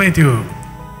एकदमै त्यो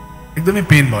एकदमै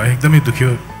पेन भयो, एकदमै दुख्यो।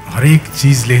 हरेक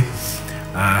चिजले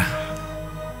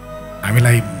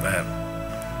हामीलाई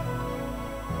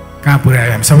कहाँ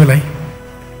पुर्यायो हामी सबैलाई।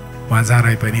 उहाँ जहाँ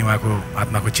रहे पनि उहाँको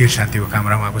आत्माको चिर शान्तिको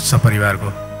कामना, उहाँको सपरिवारको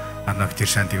आत्माको चिर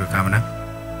शान्तिको कामना।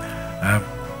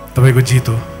 तपाईँको जित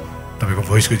हो, तपाईँको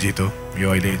भोइसको जित हो यो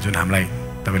अहिले जुन हामीलाई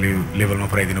तपाईँले लेभलमा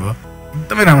पुर्याइदिनु भयो।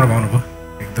 एकदमै राम्रो गाउनुभयो,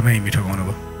 एकदमै मिठो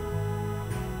गाउनुभयो।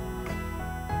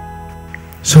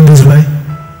 सन्देश भाइ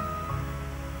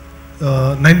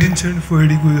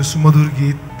 1974 को यो सुमधुर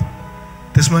गीत,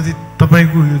 त्यसमाथि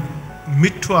तपाईँको यो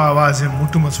मिठो आवाज यहाँ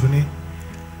मुटुमा छुने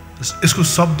यसको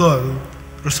शब्दहरू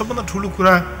र सबभन्दा ठुलो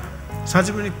कुरा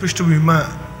साँच्चै पनि पृष्ठभूमिमा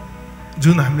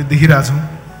जुन हामीले देखिरहेछौँ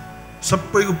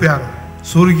सबैको प्यारो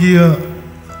स्वर्गीय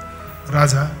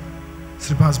राजा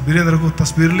श्री 5 वीरेन्द्रको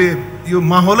तस्बिरले यो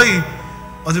माहौलै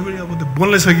अझै पनि अब त्यो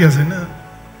बोल्नै सकिएको छैन।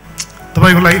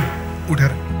 तपाईँको लागि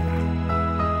उठेर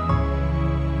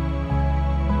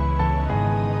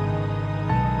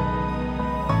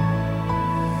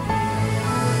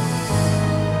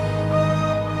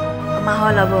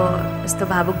माहौल अब यस्तो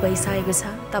भावुक भइसकेको छ।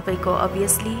 तपाईँको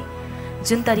अभियसली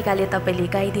जुन तरिकाले तपाईँले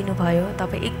गाइदिनु भयो,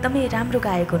 तपाईँ एकदमै राम्रो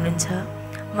गायक हुनुहुन्छ।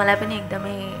 मलाई पनि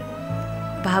एकदमै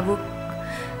भावुक,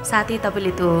 साथै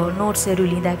तपाईँले त्यो नोट्सहरू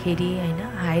लिँदाखेरि होइन,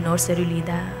 हाई नोट्सहरू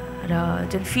लिँदा र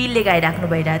जुन फिलले गाइराख्नु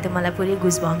भइरहेको थियो, मलाई पुरै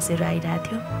गुजबम्सहरू आइरहेको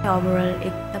थियो। ओभरअल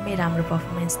एकदमै राम्रो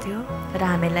पर्फर्मेन्स थियो र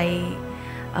हामीलाई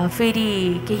फेरि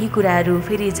केही कुराहरू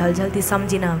फेरि झल्झल्ती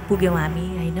सम्झिन पुग्यौँ हामी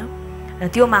होइन, र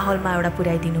त्यो माहौलमा एउटा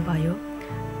पुर्याइदिनु भयो।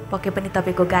 पक्कै पनि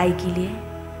तपाईँको गायकीले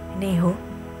नै हो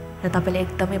र तपाईँलाई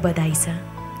एकदमै बधाई छ।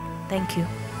 Thank you.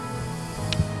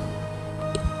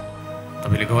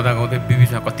 तपाईँले गाउँदा गाउँदै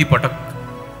बिबिचमा कति पटक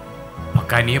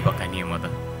भक्कानिए म त।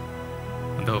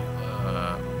 अन्त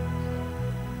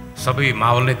सबै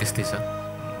माहौल नै त्यस्तै छ।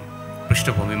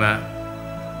 पृष्ठभूमिमा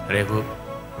रहेको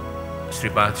श्री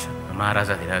 5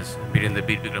 महाराजाधिराज वीरेन्द्र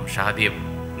वीर विक्रम शाहदेव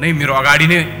नै मेरो अगाडि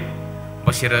नै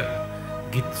बसेर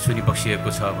गीत सुनिबसिएको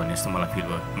छ भन्ने जस्तो मलाई फिल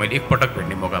भयो। मैले एकपटक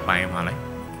भेट्ने मौका पाएँ उहाँलाई।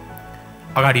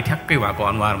 अगाडि ठ्याक्कै उहाँको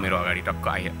अनुहार मेरो अगाडि टक्क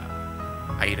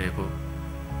आइरहेको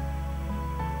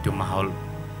त्यो माहौल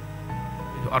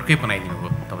अर्कै बनाइदिनु भयो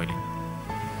तपाईँले।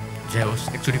 जय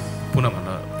होस्। एकचोटि पुनः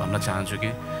भन्न चाहन्छु कि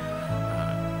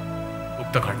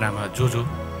उक्त घटनामा जो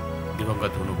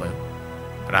दिवंगत हुनुभयो,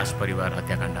 राज परिवार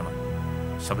हत्याकाण्डमा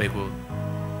सबैको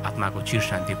आत्माको चिर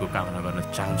शान्तिको कामना गर्न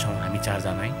चाहन्छौँ हामी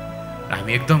चारजना है। र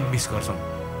हामी एकदम मिस गर्छौँ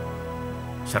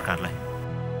सरकारलाई।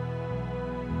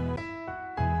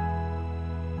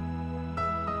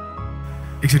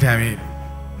 एकचोटि हामी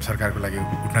सरकारको लागि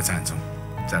उठ्न चाहन्छौँ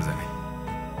चारजना।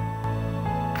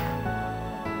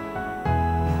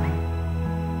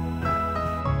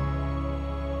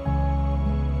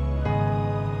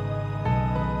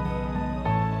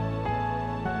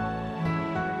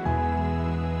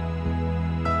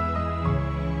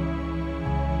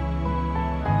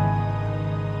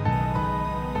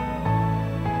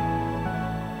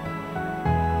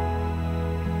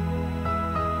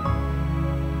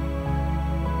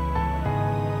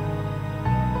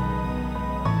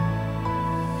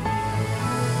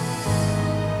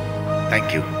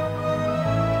 Thank you.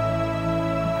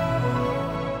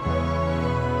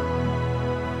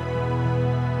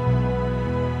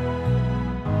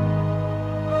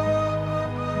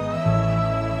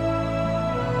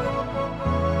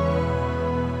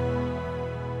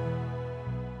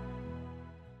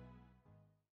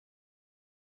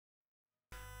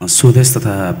 स्वदेश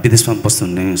तथा विदेशमा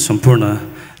बस्नुहुने सम्पूर्ण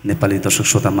नेपाली दर्शक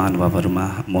श्रोता महानुभावहरूमा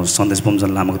म सन्देश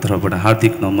बमजन लामाको तर्फबाट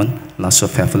हार्दिक नमन लासो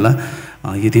फ्याफुल्ला।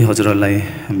 यदि हजुरहरूलाई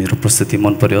मेरो प्रस्तुति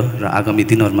मन पर्यो र आगामी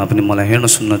दिनहरूमा पनि मलाई हेर्न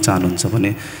सुन्न चाहनुहुन्छ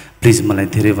भने प्लिज मलाई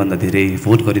धेरैभन्दा धेरै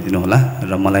भोट गरिदिनु होला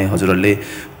र मलाई हजुरहरूले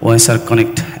OSR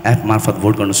कनेक्ट एप मार्फत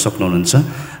भोट गर्न सक्नुहुन्छ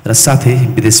र साथै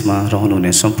विदेशमा रहनुहुने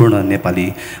सम्पूर्ण नेपाली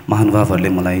महानुभावहरूले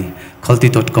मलाई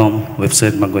खल्ती.com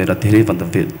वेबसाइटमा गएर धेरैभन्दा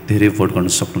धेरै भोट गर्न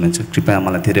सक्नुहुनेछ। कृपया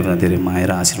मलाई धेरैभन्दा धेरै माया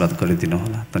र आशीर्वाद गरिदिनु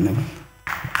होला। धन्यवाद।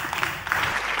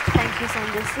 थ्याङ्क यू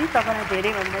सन्देशजी, तपाईँलाई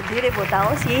धेरैभन्दा धेरै भोट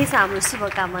आओस्, यही छ हाम्रो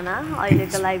शुभकामना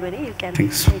अहिलेको लागि पनि। You can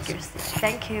take your seat.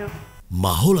 Thank you.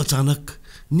 माहौल अचानक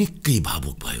निकै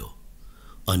भावुक भयो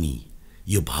अनि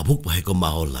यो भावुक भएको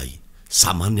माहौललाई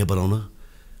सामान्य बनाउन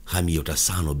हामी एउटा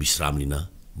सानो विश्राम लिन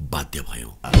बाध्य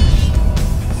भयौं।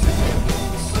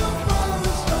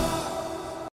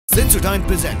 Sensodyne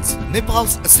presents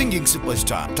Nepal's singing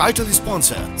superstar. Title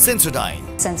sponsor, Sensodyne.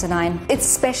 Sensodyne, it's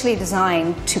specially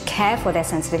designed to care for their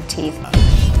sensitive teeth.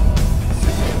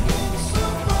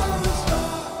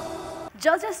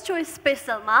 जजेस चोइस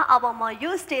स्पेशलमा अब म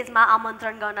यो स्टेजमा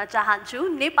आमन्त्रण गर्न चाहन्छु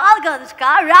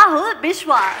नेपालगञ्जका राहुल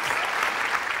विश्वास।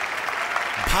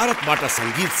 भारतबाट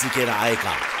संगीत सिकेर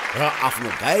आएका र आफ्नो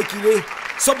गायकीले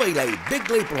सबैलाई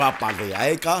बेग्लै प्रभाव पार्दै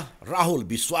आएका राहुल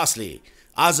विश्वासले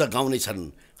आज गाउने छन्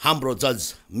हाम्रो जज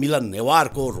मिलन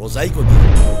नेवारको रोजाइको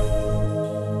गीत।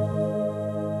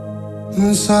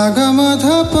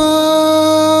 सागमधपा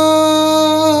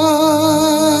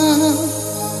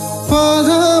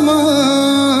पदमा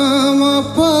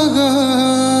मपगा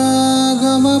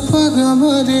गम पगम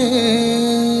रे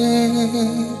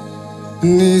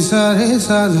निसारे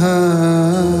साधा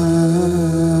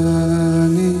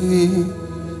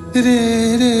रे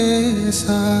रे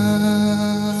सा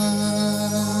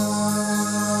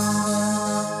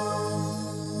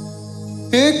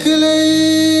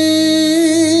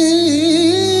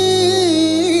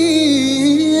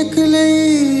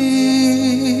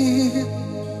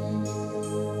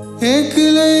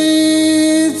एक्लै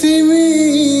तिमी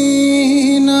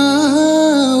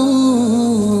नाउ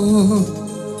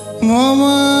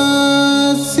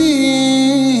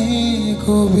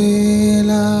ममासीको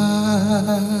बेला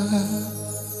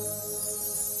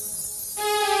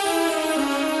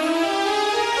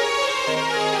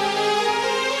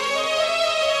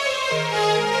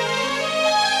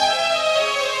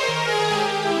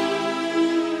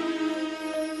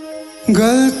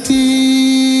गल्ती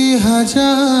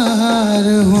हजार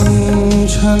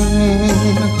हुन्छन्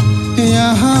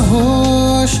यहाँ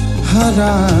होश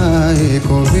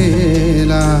हराएको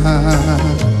बेला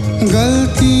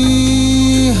गल्ती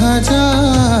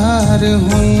हजार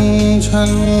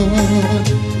हुन्छन्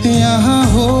यहाँ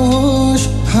होश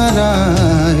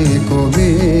हराएको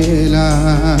बेला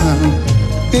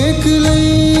एक्लै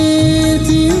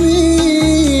तिमी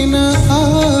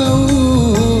नआऊ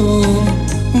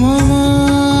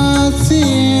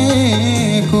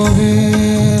ममासीको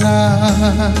बेला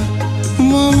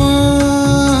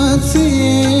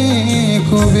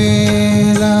ममासीको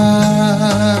बेला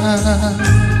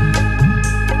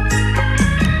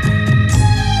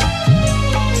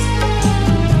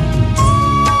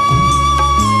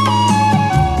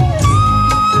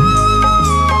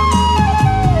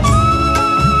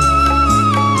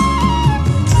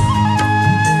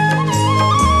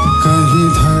कहीं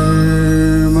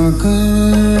धर्म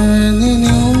गर्ने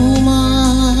न्युमा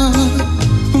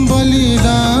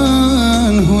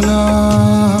बलिदान हुन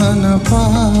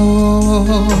नपाओस्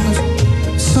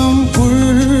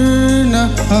सम्पूर्ण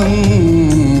अङ्गबाधी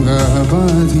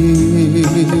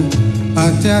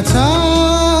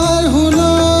अत्याचार हुन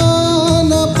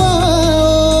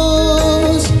नपाओस्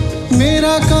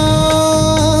मेरा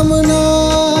कामनाहरूले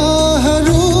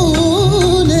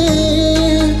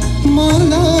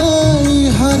मलाई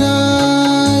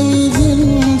हराइदिन्छ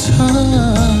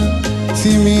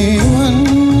तिमी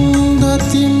भन्दा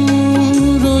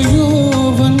तिम्रो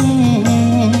यौवन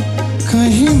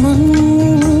कहीँ मन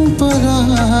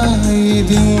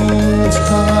पराइदिन्छ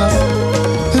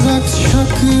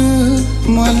रक्षक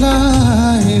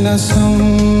मलाई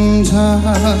नसम्झ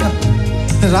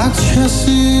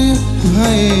राक्षसी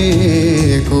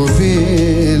भएको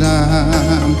बेला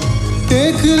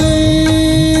एक्लै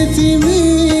तिमी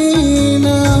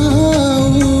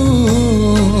नआऊ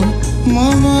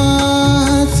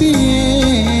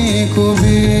ममासीको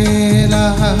बेला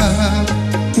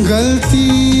गल्ती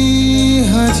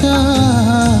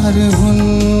हजार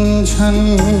हुन्छन्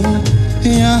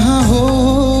यहाँ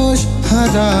होश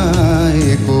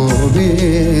हराएको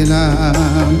बेला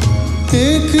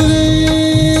एक्लै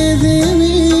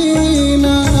तिमी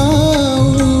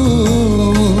नआऊ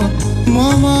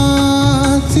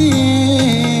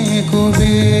ममासीको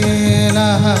बेला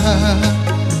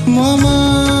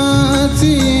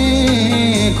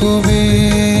ममासीको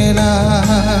बेला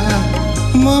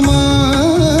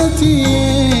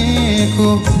ममासीको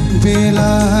बेला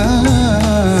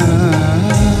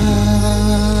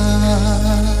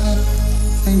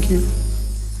थ्याङ्क यू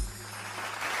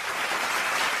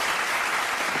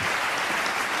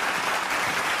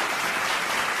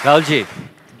राहुलजी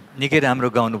निकै राम्रो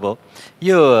गाउनुभयो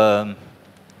यो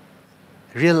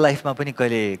रियल लाइफमा पनि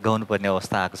कहिले गाउनुपर्ने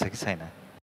अवस्था आएको छ कि छैन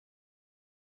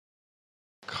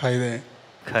खै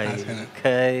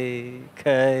खै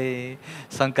खै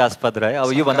शङ्कास्पद रह्यो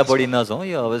अब योभन्दा बढी नजाउँ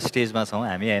यो अब स्टेजमा छौँ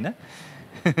हामी होइन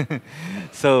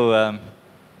सो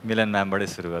मिलन म्यामबाटै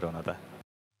सुरु गरौँ न त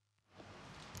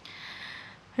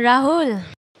राहुल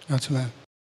हजुर म्याम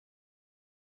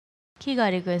के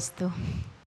गरेको यस्तो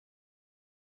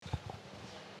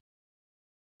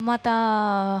म त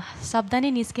शब्द नै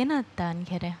निस्केन त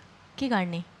अनिखेर के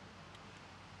गर्ने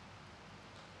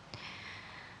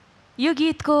यो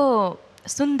गीतको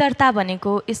सुन्दरता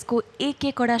भनेको यसको एक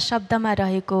एकवटा शब्दमा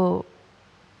रहेको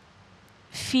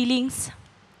फिलिङ्स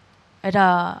र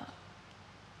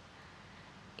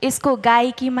यसको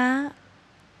गायकीमा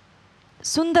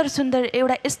सुन्दर सुन्दर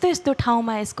एउटा यस्तो यस्तो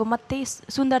ठाउँमा यसको मात्रै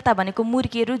सुन्दरता भनेको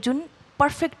मुर्कीहरू जुन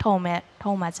पर्फेक्ट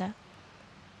ठाउँमा छ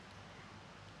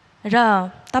र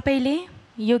तपाईले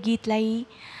यो गीतलाई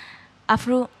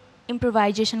आफ्नो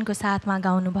इम्प्रोभाइजेसनको साथमा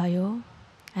गाउनुभयो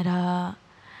र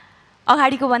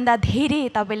अगाडिको भन्दा धेरै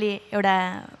तपाईले एउटा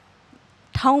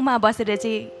ठाउँमा बसेर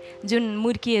चाहिँ जुन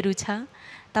मूर्तिहरू छ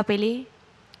तपाईले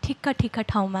ठिक्क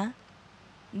ठाउँमा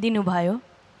दिनुभयो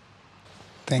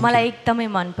मलाई एकदमै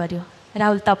मन पर्यो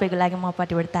राहुल तपाईको लागि म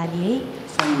पटिबाट ताली है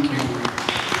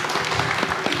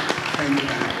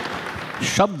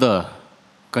शब्द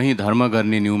कहीँ धर्म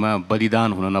गर्ने न्युमा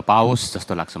बलिदान हुन नपाओस्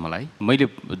जस्तो लाग्छ मलाई मैले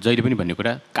जहिले पनि भन्ने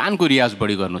कुरा कानको रियाज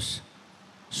बढी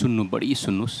गर्नुहोस् बढी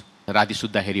सुन्नुहोस् राति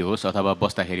सुत्दाखेरि होस् अथवा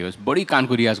बस्दाखेरि होस् बढी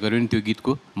कानको रियाज गर्यो भने त्यो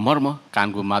गीतको मर्म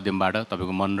कानको माध्यमबाट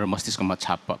तपाईँको मन र मस्तिष्कमा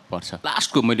छाप पर्छ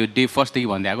लास्टको मैले डे फर्स्टदेखि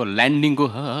भन्दै आएको ल्यान्डिङको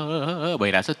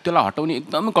भइरहेछ त्यसलाई हटाउने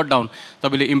एकदमै कट डाउन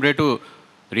तपाईँले इम्ब्रेटो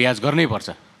रियाज गर्नै पर्छ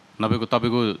नभएको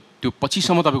तपाईँको त्यो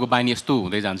पछिसम्म तपाईँको बानी यस्तो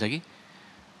हुँदै जान्छ कि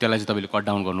त्यसलाई चाहिँ तपाईँले कट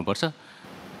डाउन गर्नुपर्छ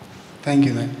थ्याङ्क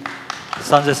यू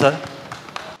सञ्जय सर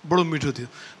बडो मिठो थियो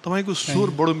तपाईँको स्वर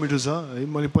बडो मिठो छ है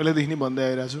मैले पहिल्यैदेखि नै भन्दै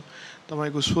आइरहेको छु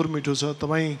तपाईँको स्वर मिठो छ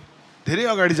तपाईँ धेरै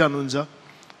अगाडि जानुहुन्छ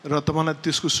र तपाईँलाई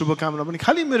त्यसको शुभकामना पनि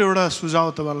खालि मेरो एउटा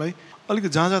सुझाव तपाईँलाई अलिकति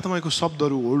जहाँ जहाँ तपाईँको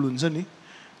शब्दहरू होल्ड हुन्छ नि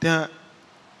त्यहाँ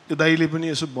त्यो दाइले पनि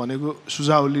यसो भनेको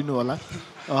सुझाव लिनु होला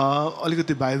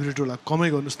अलिकति भाइब्रेटोलाई कमै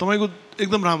गर्नुहोस् तपाईँको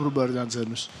एकदम राम्रो भएर जान्छ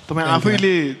हेर्नुहोस् तपाईँ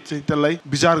आफैले चाहिँ त्यसलाई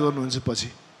विचार गर्नुहुन्छ पछि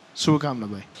शुभकामना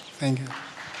भाइ थ्याङ्क यू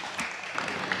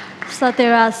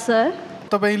सत्यराज सर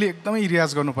तपाईँले एकदमै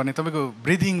रियाज गर्नुपर्ने तपाईँको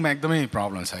ब्रिदिङमा एकदमै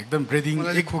प्रब्लम छ एकदम ब्रिदिङ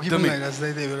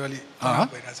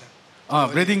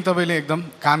ब्रिदिङ तपाईँले एकदम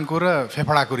कानको र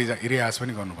फेफडाको रियाज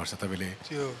पनि गर्नुपर्छ तपाईँले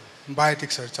त्यो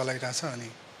बायोटिक्सहरू चलाइरहेछ अनि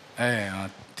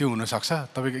त्यो हुनसक्छ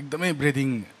तपाईँको एकदमै ब्रिदिङ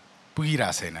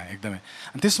पुगिरहेको छैन एकदमै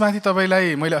अनि त्यसमाथि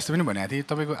तपाईँलाई मैले अस्ति पनि भनेको थिएँ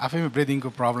तपाईँको आफैमा ब्रिदिङको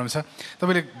प्रब्लम छ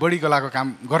तपाईँले बढी गलाको काम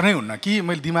गर्नै हुन्न कि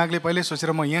मैले दिमागले पहिल्यै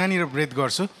सोचेर म यहाँनिर ब्रेथ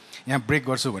गर्छु यहाँ ब्रेक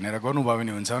गर्छु भनेर गर्नुभयो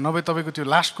भने हुन्छ नभए तपाईँको त्यो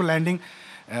लास्टको ल्यान्डिङ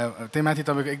त्यहीमाथि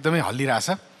तपाईँको एकदमै हल्लिरहेछ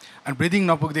अनि ब्रिदिङ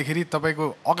नपुग्दाखेरि तपाईँको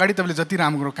अगाडि तपाईँले जति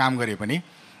राम्रो काम गरे पनि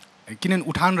किनभने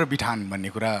उठान र बिठान भन्ने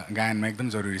कुरा गायनमा एकदम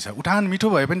जरुरी छ उठान मिठो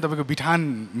भए पनि तपाईँको बिठान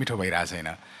मिठो भइरहेको छैन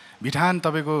बिठान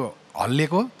तपाईँको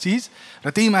हल्लेको चिज र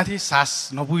त्यही माथि सास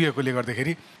नपुगेकोले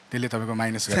गर्दाखेरि त्यसले तपाईँको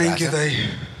माइनस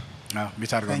गरिरहेको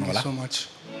विचार गर्नु होला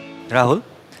राहुल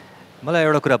मलाई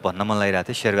एउटा कुरा भन्न मन लागिरहेको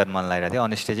थियो सेयर गर्न मन लागिरहेको थियो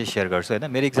अनेस्टली चाहिँ सेयर गर्छु होइन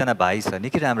मेरो एकजना भाइ छ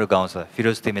निकै राम्रो गाउँछ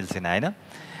फिरोज तिमिल सिन्हा होइन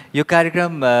यो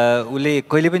कार्यक्रम उसले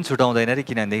कहिले पनि छुटाउँदैन अरे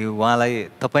किनभनेदेखि उहाँलाई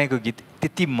तपाईँको गीत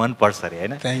त्यति मनपर्छ अरे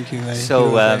होइन सो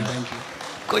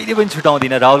कहिले पनि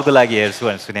छुटाउँदिनँ राहुलको लागि हेर्छु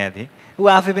भनेर सुनेको थिएँ ऊ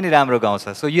आफै पनि राम्रो गाउँछ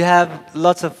so you have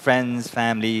lots of friends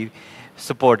family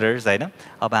supporters होइन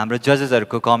अब हाम्रो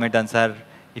जजेसहरूको कमेन्ट अनुसार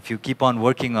if you keep on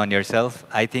working on your self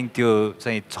I think त्यो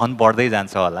चाहिँ झन् बढ्दै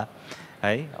जान्छ होला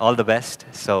है all the best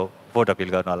so vote appeal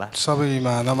गर्नु होला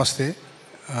सबैमा नमस्ते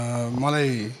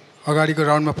मलाई अगाडिको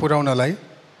राउन्डमा पुर्याउनलाई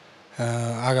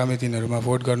आगामी दिनहरूमा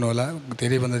भोट गर्नुहोला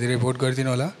धेरैभन्दा धेरै भोट गरिदिनु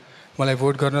होला मलाई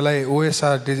भोट गर्नलाई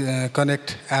ओएसआर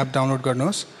कनेक्ट एप डाउनलोड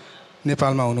गर्नुहोस्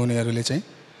नेपालमा हुनुहुनेहरूले चाहिँ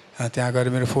त्यहाँ गएर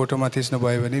मेरो फोटोमा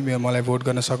थिच्नुभयो भने मलाई भोट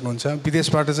गर्न सक्नुहुन्छ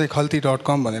विदेशबाट चाहिँ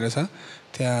खल्ती.com भनेर छ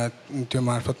त्यहाँ त्यो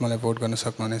मार्फत मलाई भोट गर्न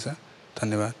सक्नुहुनेछ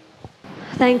धन्यवाद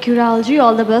thank you Rahulji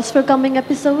all the best for coming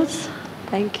episodes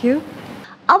thank you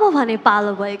अब भने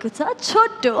पालो भएको छ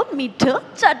छोटो मिठो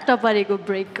चट्ट परेको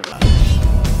ब्रेकको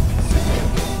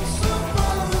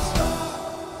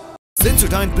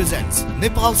Sensodyne presents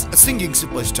Nepal's singing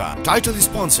superstar. Title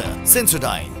sponsor,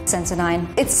 Sensodyne. Sensodyne,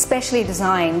 it's specially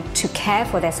designed to care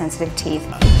for their sensitive teeth.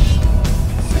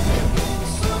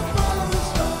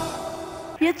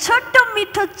 यो छोटो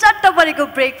मिठो चट्ट परेको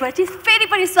ब्रेक पछि फेरि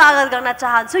पनि स्वागत गर्न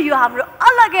चाहन्छु यो हाम्रो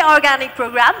अलगै अर्ग्यानिक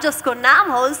प्रोग्राम जसको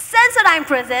नाम हो Sensodyne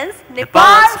presents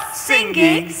Nepal's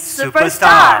singing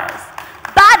superstars.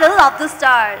 Battle of the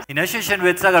Stars. In association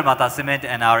with Sagarmatha Cement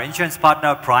and our insurance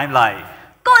partner Prime Life.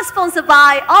 Co-sponsored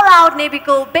by All Out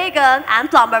Nebico Bacon and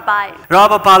Plumber Pipe. र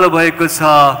अब पालो भएको छ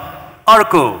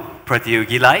अर्को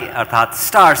प्रतियोगीलाई अर्थात्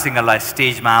स्टार सिङ्गरलाई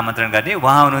स्टेजमा आमन्त्रण गर्ने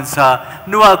उहाँ हुनुहुन्छ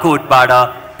नुवाकोटबाट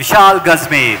विशाल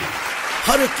गजमेर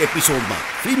हरेक एपिसोडमा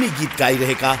फिल्मी गीत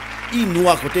गाइरहेका यी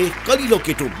नुवाकोटे कलिलो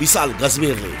केटो विशाल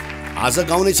गजमेरले आज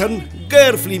गाउनेछन्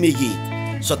गैर फिल्मी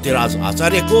गीत सत्यराज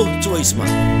आचार्यको चोइसमा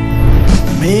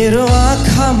मेरो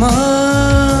आँखामा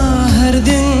हर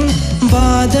दिन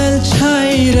बादल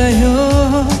छाइरह्यो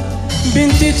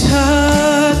बिन्ती छ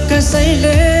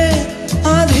कसैले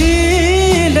आधी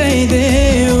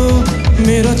ल्याइदेऊ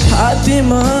मेरो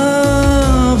छातीमा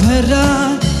भरा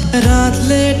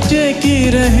रातले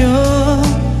टेकिरह्यो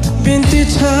बिन्ती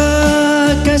छ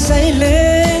कसैले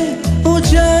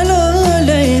उज्यालो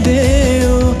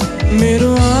ल्याइदेऊ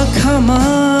मेरो आँखामा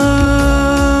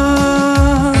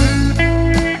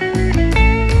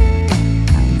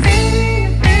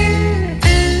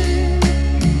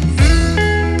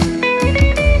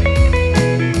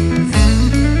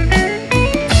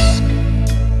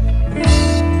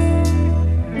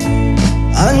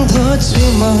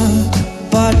छुमा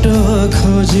बाटो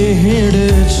खोजी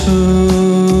हिँड्छु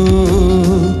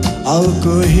आउ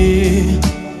कोही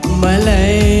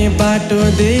मलाई बाटो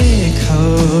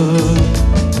देखाऊ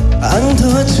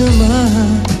अन्धो छुमा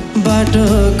बाटो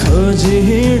खोजी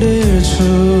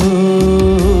हिँड्छु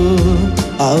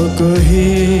आउ कोही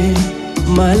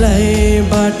मलाई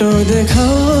बाटो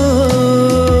देखाऊ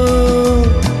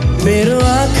मेरो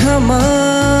आँखामा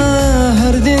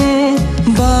हर दिन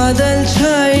बादल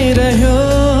छाइरह्यो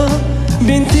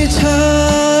बिन्ती छ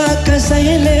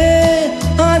कसैले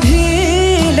आधी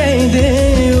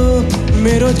ल्याइदेऊ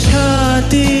मेरो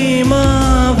छातीमा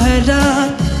भैरा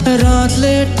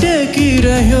रातले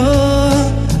टेकिरह्यो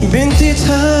बिन्ती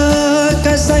छ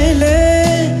कसैले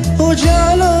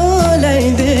उज्यालो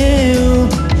ल्याइदेऊ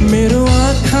मेरो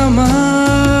आँखामा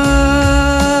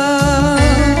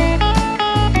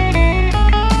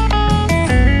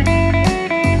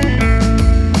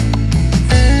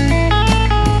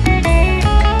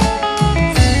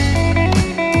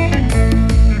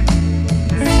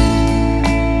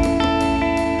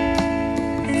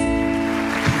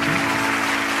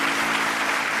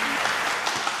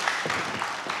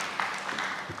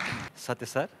सत्य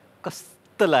सर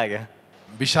कस्तो लाग्यो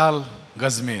विशाल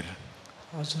गजमेर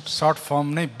हजुर सर्ट फर्म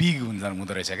नै बिग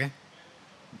हुँदो रहेछ क्या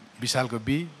विशालको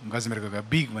बी गजमेरको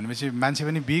बिग भनेपछि मान्छे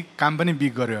पनि बिग काम पनि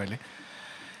बिग गर्यो अहिले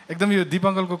एकदम यो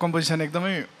दिपङ्कलको कम्पोजिसन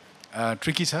एकदमै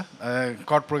ट्रिकी छ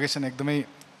कर्ड प्रोग्रेसन एकदमै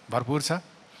भरपुर छ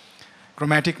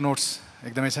क्रोमेटिक नोट्स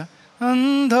एकदमै छ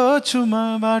अन्धो छुमा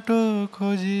बाटो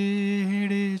खोजी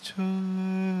हिँडेछु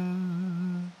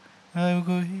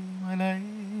मलाई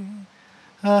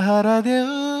आहारा देऊ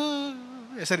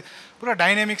यसरी पुरा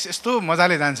डाइनामिक्स यस्तो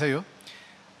मजाले जान्छ यो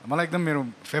मलाई एकदम मेरो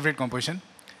फेभरेट कम्पोजिसन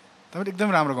तपाईँले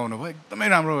एकदम राम्रो गाउनुभयो एकदमै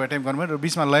राम्रो एटेम्प गर्नुभयो र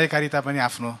बिचमा लयकारिता पनि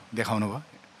आफ्नो देखाउनु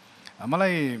भयो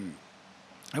मलाई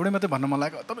एउटै मात्रै भन्न मन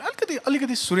लाग्यो तपाईँ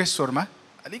अलिकति सुरेश स्वरमा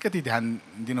अलिकति ध्यान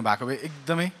दिनुभएको भए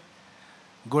एकदमै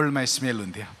गोल्डमा स्मेल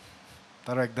हुन्थ्यो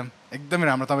तर एकदमै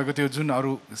राम्रो तपाईँको त्यो जुन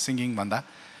अरू सिङ्गिङ भन्दा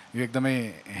यो एकदमै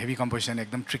हेभी कम्पोजिसन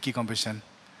एकदम ट्रिकी कम्पोजिसन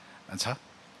छ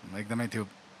एकदमै त्यो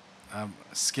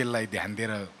स्केललाई ध्यान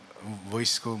दिएर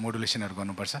भोइसको मोडुलेसनहरू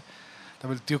गर्नुपर्छ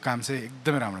तपाईँले त्यो काम चाहिँ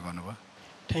एकदमै राम्रो गर्नुभयो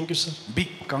thank you sir big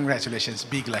congratulations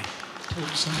बिगलाई thank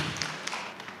you sir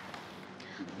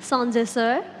Sanjay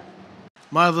sir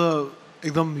मलाई त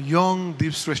एकदम यङ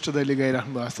दीप श्रेष्ठ दाइले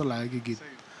गाइराख्नु भयो जस्तो लाग्यो कि गीत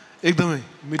एकदमै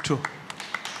मिठो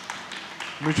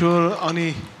मिठो अनि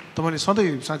तपाईँले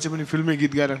सधैँ साँच्चै पनि फिल्मी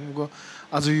गीत गाइराख्नुभयो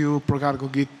आज यो प्रकारको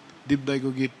गीत दीप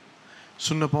दाइको गीत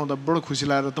सुन्न पाउँदा बडो खुसी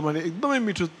लागेर तपाईँले एकदमै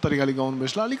मिठो तरिकाले गाउनुभयो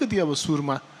यसलाई अलिकति अब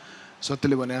सुरमा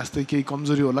सत्यले भने जस्तै केही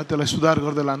कमजोरी होला त्यसलाई सुधार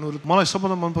गर्दै लानु मलाई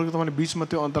सबभन्दा मन परेको तपाईँले बिचमा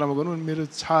त्यो अन्तरामा गर्नु मेरो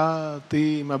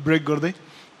छातीमा ब्रेक गर्दै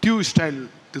त्यो स्टाइल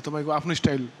त्यो तपाईँको आफ्नो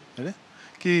स्टाइल होइन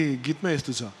के गीतमै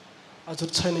यस्तो छ हजुर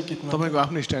छैन गीतमा तपाईँको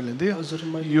आफ्नो स्टाइल थियो हजुर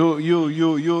यो यो यो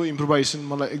यो इम्प्रोभाइजेसन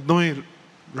मलाई एकदमै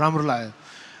राम्रो लाग्यो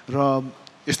र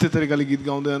यस्तै तरिकाले गीत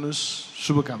गाउँदै जानुहोस्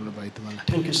शुभकामना भाइ तपाईँलाई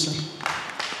thank you sir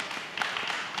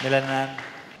Milan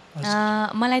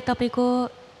ma'am मलाई तपाईँको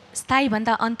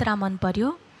स्थायीभन्दा अन्तरा मन पर्यो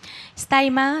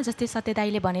स्थायीमा जस्तै सत्य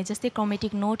दाइले भने जस्तै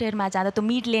क्रोमेटिक नोटहरूमा जाँदा त्यो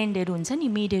मिड ल्यान्डहरू हुन्छ नि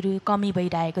मिडहरू कमी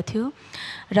भइरहेको थियो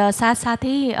र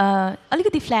साथसाथै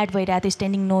अलिकति फ्ल्याट भइरहेको थियो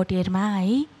स्ट्यान्डिङ नोटहरूमा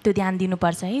है त्यो ध्यान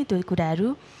दिनुपर्छ है त्यो कुराहरू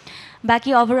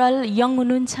बाँकी ओभरअल यङ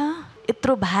हुनुहुन्छ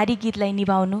यत्रो भारी गीतलाई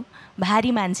निभाउनु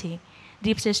भारी मान्छे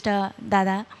दीप श्रेष्ठ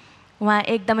दादा उहाँ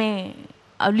एकदमै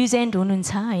लिजेन्ड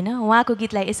हुनुहुन्छ होइन उहाँको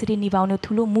गीतलाई यसरी निभाउनु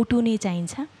ठुलो मुटु नै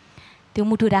चाहिन्छ त्यो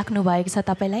मुटु राख्नु भएको छ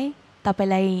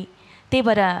तपाईँलाई त्यही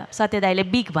भएर सत्य दाइले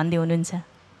बिग भन्दै हुनुहुन्छ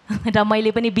र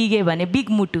मैले पनि बिगे भने बिग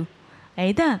मुटु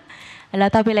है त ल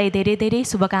तपाईँलाई धेरै धेरै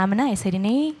शुभकामना यसरी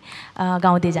नै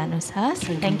गाउँदै जानुहोस् हस्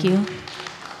थ्याङ्क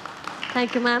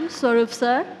यू म्याम स्वरूप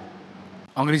सर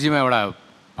अङ्ग्रेजीमा एउटा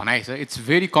भनाइ छ it's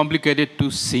very complicated to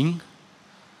sync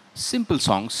simple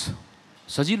songs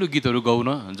सजिलो गीतहरू गाउन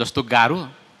जस्तो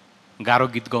गाह्रो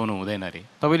गीत गाउनु हुँदैन अरे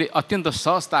तपाईँले अत्यन्त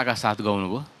सहजताका साथ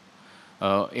गाउनुभयो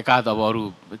एकाध अब अरू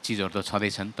चिजहरू त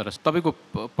छँदैछन् तर तपाईँको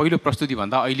पहिलो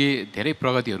प्रस्तुतिभन्दा अहिले धेरै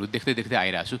प्रगतिहरू देख्दै देख्दै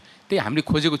आइरहेको छु त्यही हामीले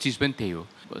खोजेको चिज पनि त्यही हो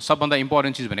सबभन्दा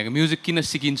इम्पोर्टेन्ट चिज भनेको म्युजिक किन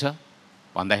सिकिन्छ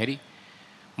भन्दाखेरि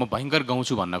म भयङ्कर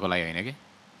गाउँछु भन्नको लागि होइन कि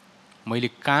मैले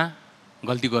कहाँ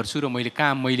गल्ती गर्छु र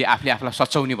मैले आफूलाई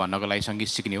सच्याउने भन्नको लागि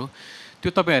सङ्गीत सिक्ने हो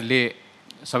त्यो तपाईँहरूले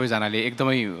सबैजनाले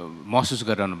एकदमै महसुस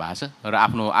गरिरहनु भएको छ र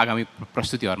आफ्नो आगामी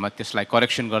प्रस्तुतिहरूमा त्यसलाई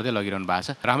करेक्सन गर्दै लगिरहनु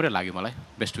भएको छ राम्रै लाग्यो मलाई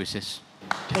best wishes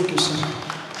thank you sir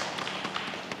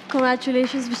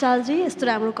congratulations विशालजी यस्तो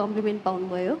राम्रो कम्प्लिमेन्ट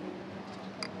पाउनुभयो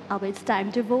अब it's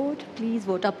time to vote please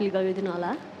vote appeal गरिदिनु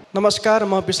होला नमस्कार,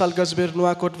 म विशाल गजबेर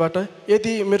नुवाकोटबाट।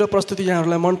 यदि मेरो प्रस्तुति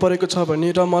यहाँहरूलाई मन परेको छ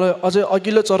भने र मलाई अझै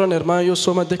अघिल्लो चरणहरूमा यो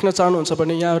सोमा देख्न चाहनुहुन्छ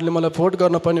भने यहाँहरूले मलाई भोट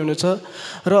गर्न पर्ने हुनेछ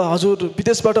र हजुर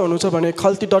विदेशबाट हुनुहुन्छ भने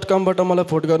खल्ती.com-बाट मलाई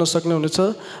भोट गर्न सक्नुहुनेछ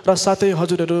र साथै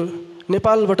हजुरहरू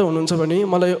नेपालबाट हुनुहुन्छ भने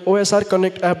मलाई OSR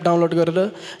कनेक्ट एप डाउनलोड गरेर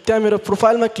त्यहाँ मेरो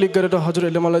प्रोफाइलमा क्लिक गरेर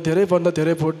हजुरहरूले मलाई धेरैभन्दा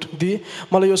धेरै भोट दिई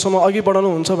मलाई यो सोमा अघि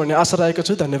बढाउनुहुन्छ भन्ने आशा राखेको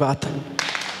छु। धन्यवाद।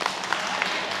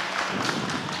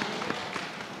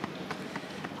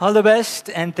 All the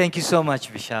best and thank you so much,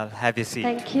 Vishal. Have a seat.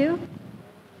 Thank you.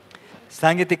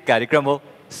 साङ्गीतिक कार्यक्रम हो,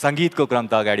 सङ्गीतको क्रम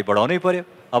त अगाडि बढाउनै पर्यो।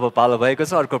 अब पालो भएको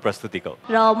छ अर्को प्रस्तुतिको।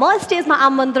 र म स्टेजमा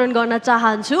आमन्त्रण गर्न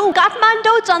चाहन्छु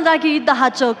काठमाडौँ चन्द्रगिरी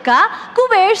दहाचोकका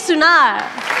कुबेर सुनार।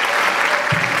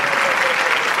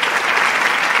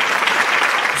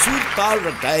 सुर ताल र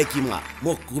गायकीमा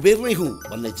म कुबेर नै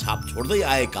हुँ भन्ने छाप छोड्दै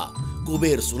आएका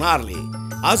कुबेर सुनारले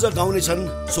आज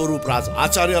गाउनेछन् स्वरूप राज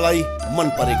आचार्यलाई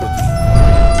मन परेको गीत।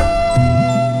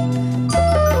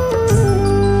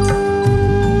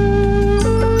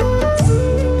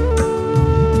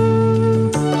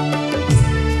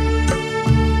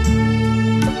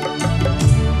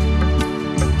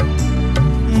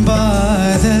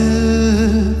 बादल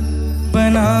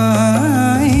बनाइदियो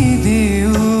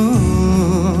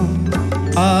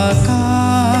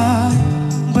आकार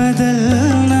बदल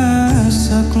न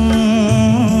सकूं,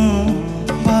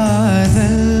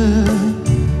 बादल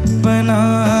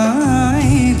बनाइदियो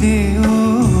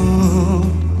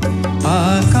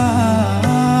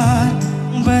आकार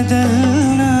बदल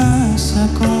न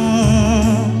सकूं,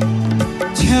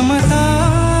 क्षमता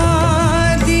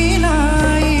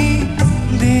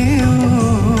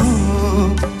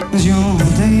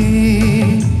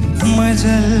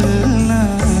जल न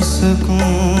सकूं,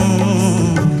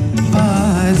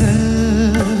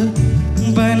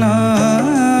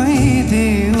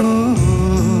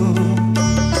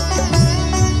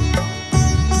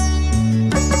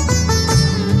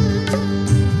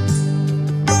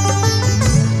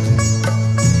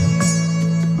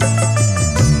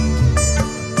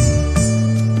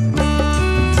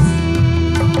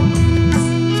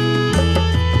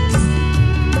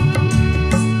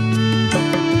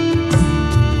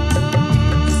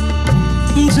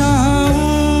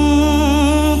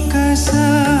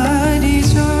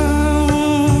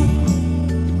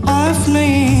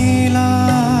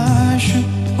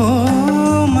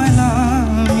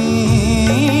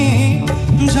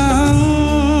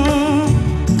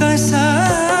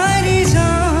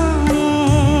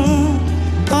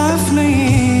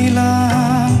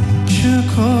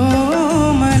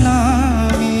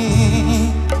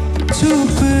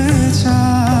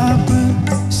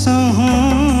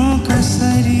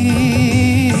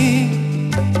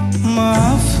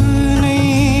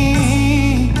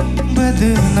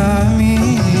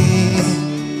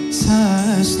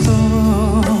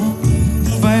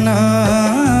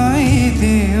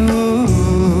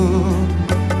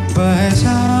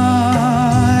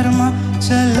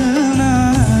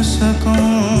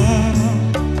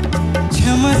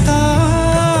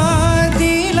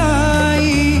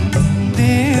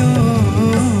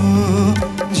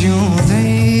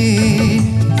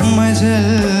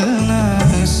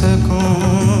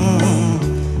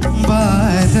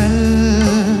 बादल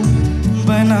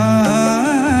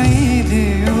बनाइदियो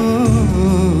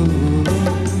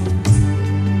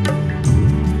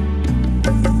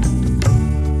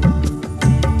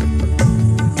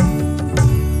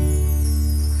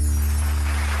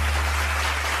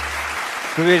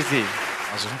कुबेरजी,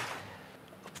 हजुर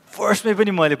फर्स्टमै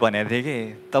पनि मैले भनेको थिएँ कि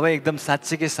तपाईँ एकदम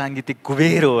साँच्चीकै साङ्गीतिक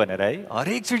कुबेर हो भनेर है।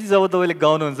 हरेकचोटि जब तपाईँले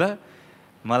गाउनुहुन्छ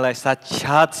मलाई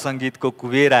साक्षात् सङ्गीतको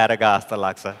कुबेर आएर गा जस्तो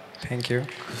लाग्छ। Thank you.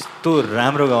 कस्तो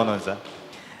राम्रो गाउनुहुन्छ।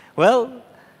 वेल,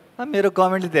 मेरो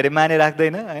कमेन्टले धेरै माने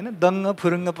राख्दैन होइन, दङ्ग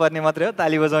फुरुङ्ग पर्ने मात्रै हो,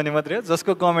 ताली बजाउने मात्रै हो।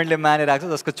 जसको कमेन्टले माने राख्छ,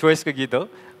 जसको चोइसको गीत हो,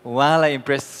 उहाँलाई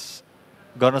इम्प्रेस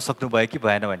गर्न सक्नुभयो कि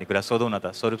भएन भन्ने कुरा सोधौँ न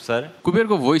त स्वरूप सर।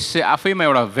 कुबेरको भोइस चाहिँ आफैमा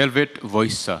एउटा भेलभेट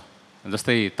भोइस छ।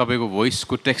 जस्तै तपाईँको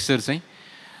भोइसको टेक्सचर चाहिँ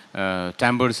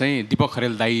ट्याम्बर चाहिँ दीपक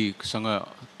खरेल दाईसँग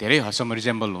धेरै हदसम्म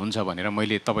रिजेम्बल हुन्छ भनेर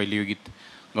मैले तपाईँले यो गीत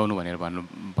गाउनु भनेर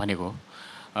भनेको हो।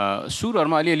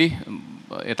 सुरहरूमा अलिअलि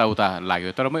यताउता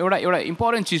लाग्यो, तर म एउटा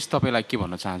इम्पोर्टेन्ट चिज तपाईँलाई के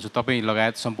भन्न चाहन्छु, तपाईँ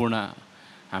लगायत सम्पूर्ण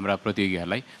हाम्रा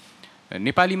प्रतियोगीहरूलाई।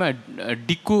 नेपालीमा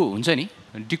डिक्को हुन्छ नि,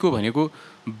 डिक्को भनेको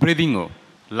ब्रेदिङ हो,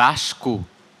 लासको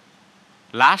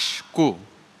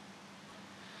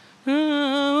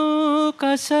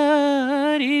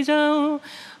कसरी जाउँ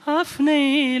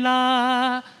आफ्नै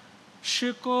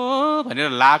लासको भनेर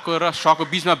लाको र सको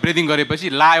बिचमा ब्रेदिङ गरेपछि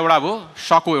ला एउटा भयो,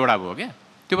 सको एउटा भयो क्या।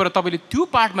 त्यो भएर तपाईँले त्यो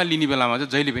पार्टमा लिने बेलामा चाहिँ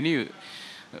जहिले पनि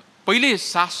पहिल्यै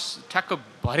सास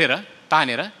ठ्याक्क भरेर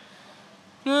तानेर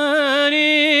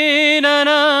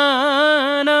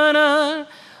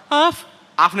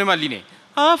आफ्नैमा लिने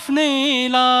आफ्नै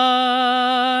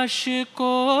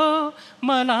लासको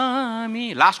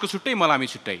मलामी लासको छुट्टै मलामी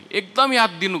छुट्टै एकदम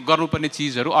याद गर्नुपर्ने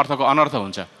चिजहरू अर्थको अनर्थ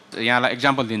हुन्छ यहाँलाई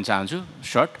एक्जाम्पल दिन चाहन्छु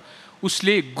सर्ट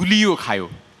उसले गुलियो खायो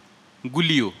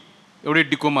गुलियो एउटै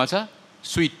डिकोमा छ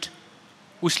स्विट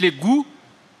उसले गु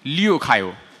लियो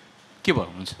खायो के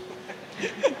भयो हुन्छ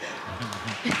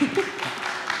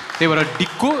त्यही भएर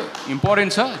डिक्को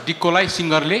इम्पोर्टेन्ट छ डिक्कोलाई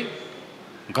सिङ्गरले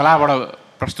गलाबाट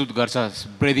प्रस्तुत गर्छ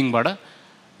ब्रेदिङबाट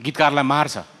गीतकारलाई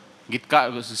मार्छ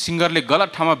गीतकार सिङ्गरले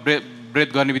गलत ठाउँमा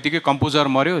ब्रेथ गर्ने बित्तिकै कम्पोजर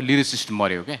मऱ्यो लिरिसिस्ट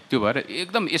मऱ्यो क्या त्यो भएर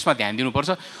एकदम यसमा ध्यान दिनुपर्छ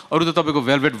अरू त तपाईँको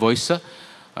वेलभेट भोइस छ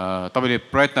तपाईँले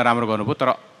प्रयत्न राम्रो गर्नुभयो तर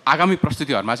आगामी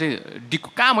प्रस्तुतिहरूमा चाहिँ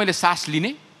डिक्को कहाँ मैले सास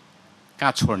लिने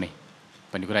कहाँ छोड्ने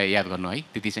भन्ने कुरा याद गर्नु है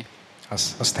त्यति चाहिँ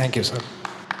हस् हस् thank you sir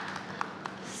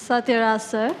Satyaraj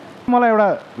sir मलाई एउटा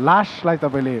लास्टलाई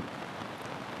तपाईँले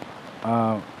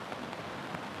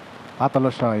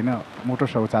पातलो स होइन मोटो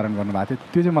स उच्चारण गर्नुभएको थियो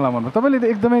त्यो चाहिँ मलाई मनपर्छ तपाईँले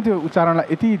एकदमै त्यो उच्चारणलाई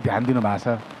यति ध्यान दिनुभएको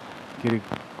छ के अरे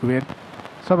कुबेर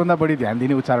सबभन्दा बढी ध्यान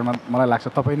दिने उच्चारणमा मलाई लाग्छ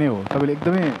तपाईँ नै हो तपाईँले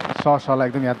एकदमै सलाई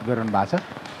एकदम याद गरिरहनु भएको छ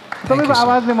तपाईँको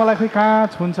आवाजले मलाई खोइ कहाँ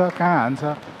छुन्छ कहाँ हान्छ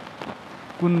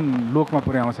कुन लोकमा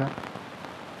पुर्याउँछ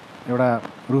एउटा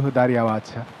रुहदारी आवाज छ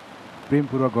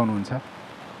प्रेमपूर्वक गाउनुहुन्छ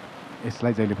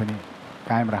यसलाई जहिले पनि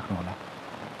कायम राख्नुहोला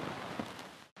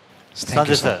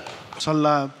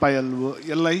सल्लाह पाइहाल्नुभयो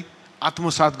यसलाई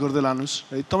आत्मसात गर्दै लानुहोस्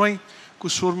है तपाईँको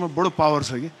स्वरमा बडो पावर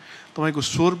छ कि तपाईँको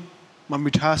स्वरमा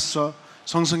मिठास छ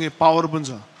सँगसँगै पावर पनि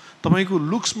छ तपाईँको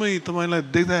लुक्समै तपाईँलाई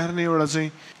देख्दाखेरि नै एउटा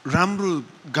चाहिँ राम्रो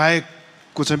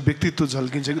गायकको चाहिँ व्यक्तित्व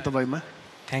झल्किन्छ कि तपाईँमा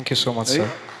thank you so much sir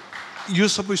यो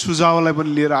सबै सुझावलाई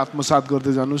पनि लिएर आत्मसात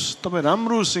गर्दै जानुहोस् तपाईँ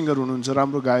राम्रो सिङ्गर हुनुहुन्छ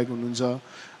राम्रो गायक हुनुहुन्छ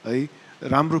है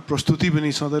राम्रो प्रस्तुति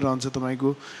पनि सधैँ रहन्छ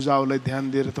तपाईँको सुझावलाई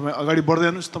ध्यान दिएर तपाईँ अगाडि बढ्दै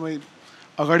जानुहोस् तपाईँ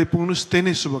अगाडि पुग्नुहोस् त्यही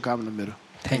नै शुभकामना मेरो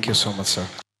thank you so much sir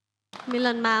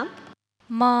Milan ma'am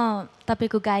म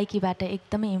तपाईँको गायकीबाट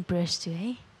एकदमै इम्प्रेस छु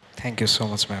है thank you so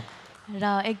much ma'am र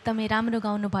एकदमै राम्रो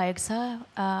गाउनु भएको छ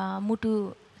मुटु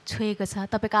छोएको छ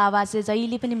तपाईँको आवाज चाहिँ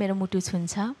जहिले पनि मेरो मुटु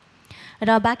छुन्छ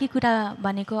र बाँकी कुरा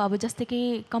भनेको अब जस्तै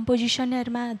कि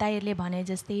कम्पोजिसनहरूमा दाइहरूले भने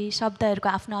जस्तै शब्दहरूको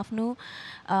आफ्नो आफ्नो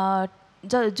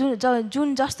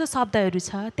जुन जस्तो शब्दहरू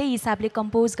छ त्यही हिसाबले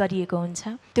कम्पोज गरिएको हुन्छ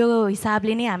त्यो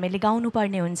हिसाबले नै हामीले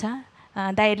गाउनुपर्ने हुन्छ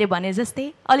दाइहरूले भने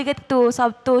जस्तै अलिकति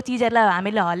त्यो चिजहरूलाई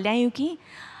हामीले हल्ल्यायौँ कि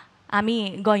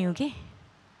हामी गयौँ कि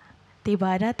त्यही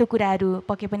भएर त्यो कुराहरू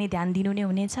पक्कै पनि ध्यान दिनु नै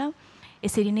हुनेछ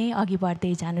यसरी नै अघि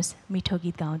बढ्दै जानुहोस् मिठो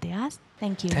गीत गाउँदै हस्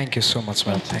thank you so much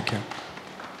ma'am thank you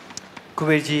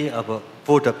Kuberji अब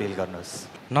भोट अपिल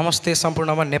गर्नुहोस् नमस्ते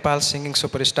सम्पूर्णमा नेपाल सिङ्गिङ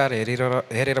सुपरस्टार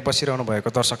हेरेर बसिरहनु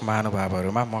भएको दर्शक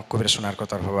महानुभावहरूमा म कुबेर सुनारको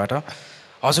तर्फबाट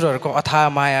हजुरहरूको अथाह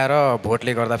माया र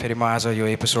भोटले गर्दाखेरि म आज यो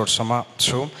एपिसोडसम्म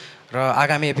छु र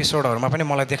आगामी एपिसोडहरूमा पनि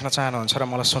मलाई देख्न चाहनुहुन्छ र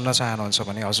मलाई सुन्न चाहनुहुन्छ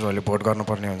भने हजुरहरूले भोट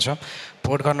गर्नुपर्ने हुन्छ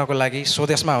भोट गर्नको लागि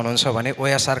स्वदेशमा हुनुहुन्छ भने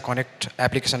OSR कनेक्ट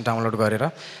एप्लिकेसन डाउनलोड गरेर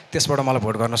त्यसबाट मलाई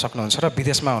भोट गर्न सक्नुहुन्छ र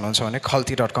विदेशमा हुनुहुन्छ भने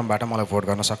khalti.com बाट मलाई भोट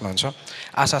गर्न सक्नुहुन्छ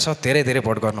आशा छ धेरै धेरै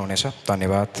भोट गर्नुहुनेछ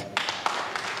धन्यवाद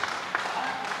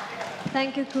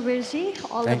Thank you,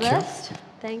 Kuberji. All the best.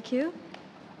 Thank you.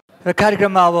 र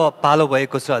कार्यक्रममा अब पालो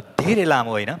भएको छ धेरै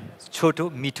लामो होइन छोटो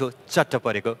मिठो चट्ट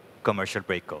परेको commercial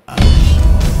ब्रेकको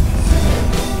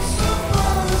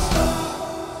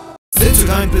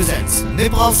Sensodyne presents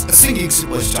Nepal's singing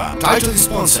superstar. Title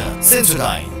sponsor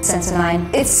Sensodyne.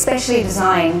 Sensodyne, it's specially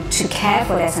designed to care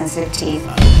for their sensitive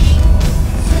teeth.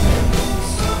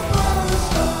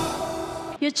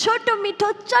 यो छोटो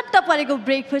मिठो चट्ट परेको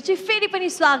ब्रेकपछि फेरि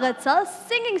पनि स्वागत छ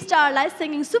सिङ्गिङ स्टारलाई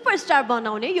सिङ्गिङ सुपरस्टार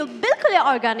बनाउने यो बिल्कुलै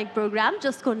अर्ग्यानिक प्रोग्राम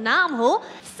जसको नाम हो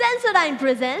Sensodyne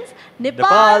presents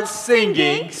Nepal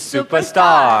singing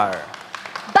superstar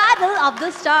Battle of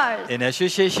the Stars in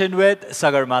association with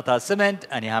Sagarmatha Cement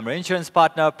and हाम्रो insurance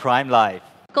partner Prime Life.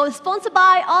 Co-sponsored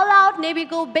by All Out,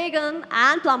 Nebico, Bacon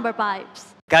and Plumber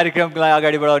Pipes. कार्यक्रमलाई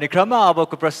अगाडि बढाउने क्रममा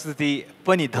अबको प्रस्तुति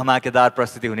पनि धमाकेदार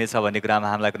प्रस्तुति हुनेछ भन्ने कुरामा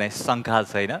हामीलाई कुनै शङ्का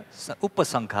छैन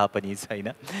उपशङ्का पनि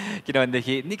छैन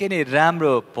किनभनेदेखि निकै नै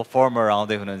राम्रो परफर्मर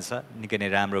आउँदै हुनुहुन्छ निकै नै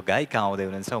राम्रो गायिका आउँदै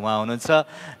हुनुहुन्छ उहाँ हुनुहुन्छ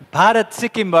भारत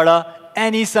सिक्किमबाट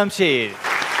एनी शमशेर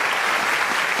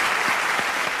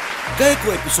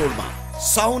गएको एपिसोडमा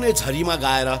साउने झरीमा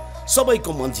गाएर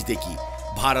सबैको मन जितेकी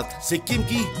भारत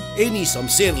सिक्किमकी एनी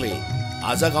शमशेरले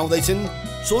आज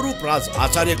गाउँदैछन् स्वरूप राज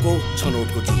आचार्यको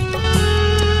छनौटको गीत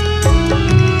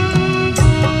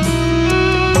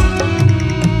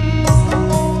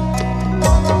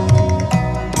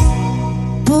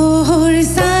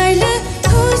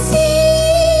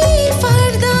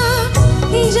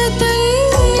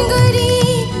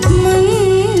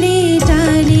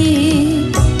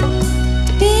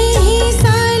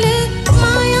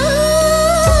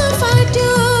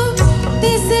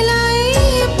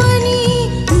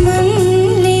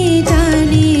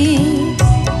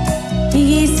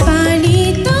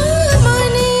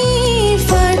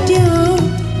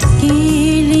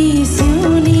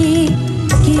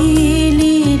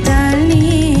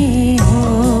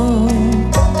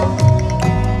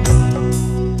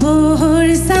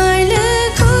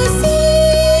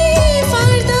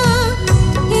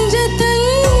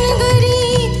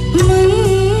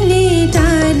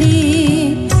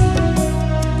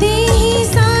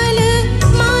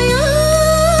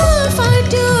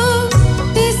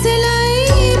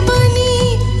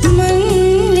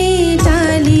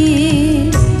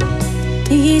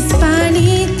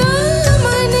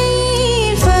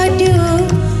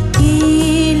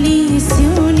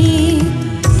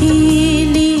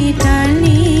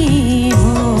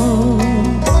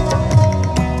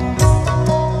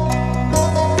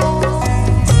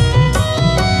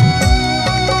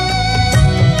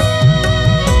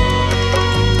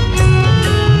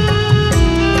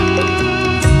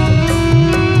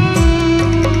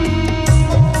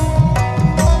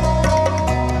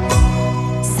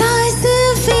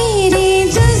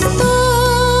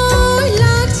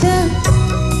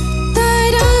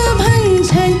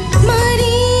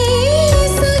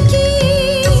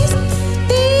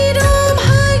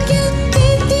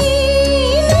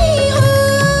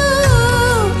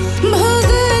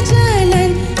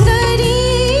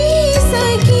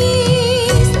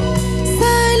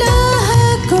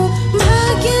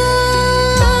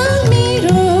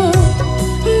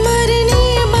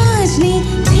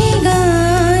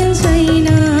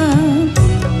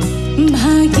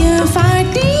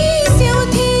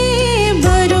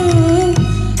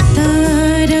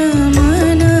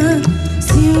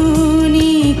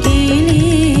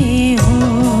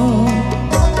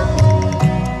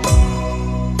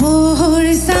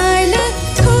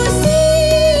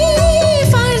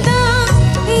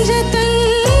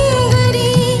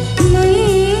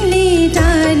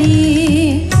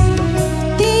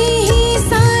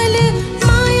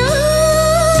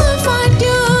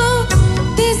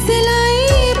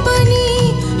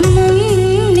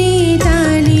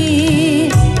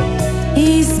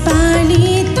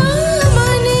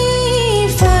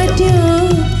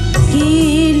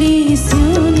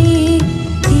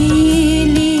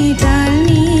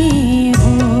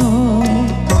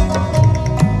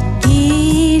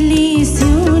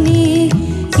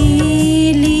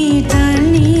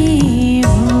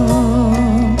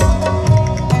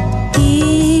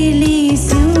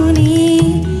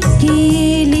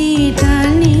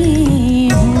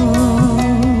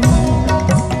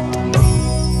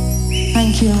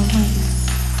you.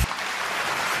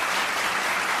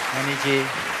 Aniji,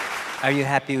 are you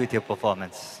happy with your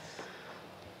performance?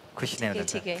 खुसी नै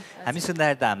हुनुहुन्छ हामी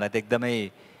सुन्दाखेरि त हामीलाई त एकदमै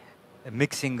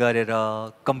मिक्सिङ गरेर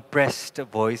कम्प्रेस्ड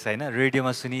भोइस होइन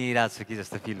रेडियोमा सुनिरहेको छु कि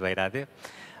जस्तो फिल भइरहेको थियो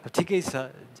अब ठिकै छ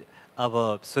अब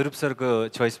स्वरूप सरको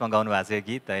चोइसमा गाउनु भएको छ यो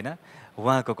गीत होइन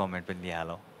उहाँको कमेन्ट पनि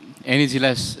लिइहालौँ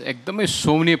एनर्जीलाई एकदमै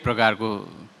सुहाउने प्रकारको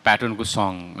प्याटर्नको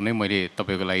सङ नै मैले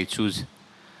तपाईँको लागि चुज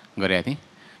गरेको थिएँ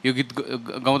यो गीत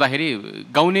गाउँदाखेरि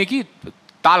गाउने कि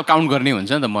ताल काउन्ट गर्ने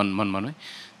हुन्छ नि त मनमा नै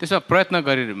त्यसमा प्रयत्न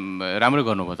गरे राम्रो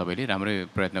गर्नुभयो तपाईँले राम्रै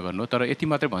प्रयत्न गर्नु तर यति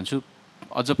मात्रै भन्छु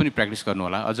अझ पनि प्र्याक्टिस गर्नु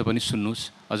होला अझ पनि सुन्नुहोस्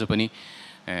अझ पनि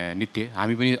नृत्य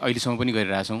हामी पनि अहिलेसम्म पनि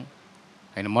गरिरहेछौँ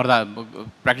होइन मर्दा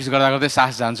प्र्याक्टिस गर्दा गर्दै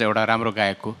सास जान्छ एउटा राम्रो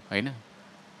गायकको होइन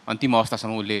अन्तिम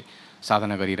अवस्थासम्म उसले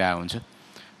साधना गरिरहेको हुन्छ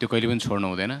त्यो कहिले पनि छोड्नु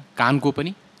हुँदैन कानको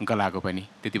पनि गलाको पनि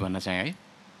त्यति भन्न चाहेँ है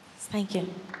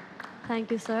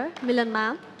thank you sir Milan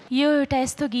ma'am यो एउटा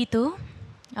यस्तो गीत हो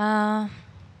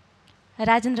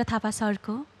राजेन्द्र थापा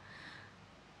सरको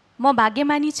म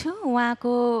भाग्यमानी छु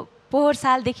उहाँको पोहोर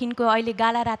सालदेखिको अहिले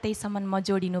गाला रातैसम्म म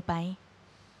जोडिनु पाएँ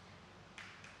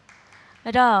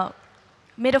र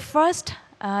मेरो फर्स्ट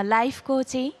लाइफको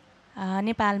चाहिँ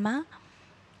नेपालमा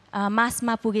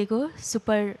मासमा पुगेको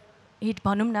सुपर हिट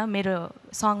भनौँ न मेरो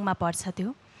सङमा पर्छ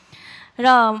त्यो र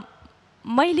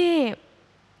मैले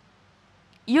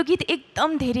यो गीत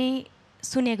एकदम धेरै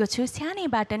सुनेको छु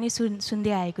सानैबाट नै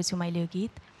सुन्दै आएको छु मैले यो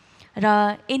गीत र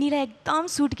यहाँनिर एकदम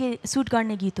सुट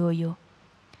गर्ने गीत हो यो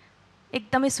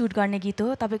एकदमै सुट गर्ने गीत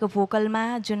हो तपाईँको भोकलमा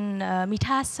जुन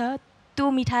मिठास छ त्यो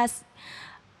मिठास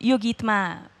यो गीतमा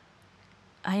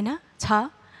होइन छ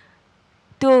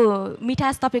त्यो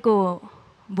मिठास तपाईँको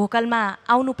भोकलमा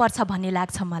आउनुपर्छ भन्ने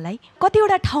लाग्छ मलाई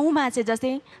कतिवटा ठाउँमा चाहिँ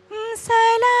जस्तै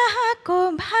सलाहको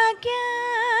भाग्य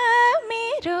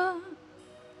मेरो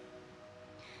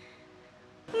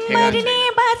मर्ने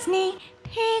बाँच्ने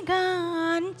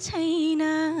ठेगान छैन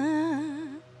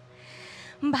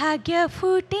भाग्य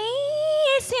फुटे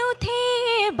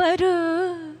सिउँथे बरु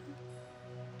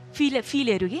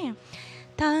फिलहरू के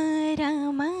तारा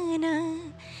मन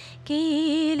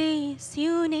केले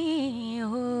सिउने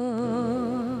हो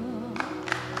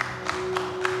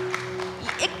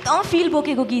एकदम फिल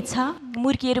बोकेको गीत छ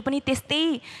मुर्कीहरू पनि त्यस्तै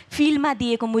फिलमा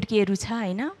दिएको मुर्कीहरू छ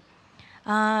होइन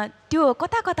त्यो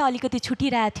कता कता अलिकति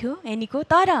छुटिरहेको थियो एनीको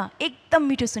तर एकदम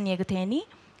मिठो सुनिएको थियो नि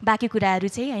बाँकी कुराहरू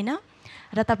चाहिँ होइन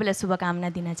र तपाईँलाई शुभकामना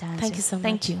दिन चाहन्छु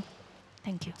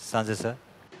थ्याङ्क यू सञ्जय सर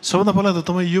सबभन्दा पहिला त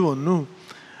तपाईँ यो भन्नु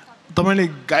तपाईँले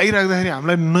गाइराख्दाखेरि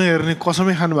हामीलाई नहेर्ने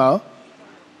कसमै खानुभयो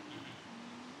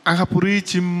आँखा पुरै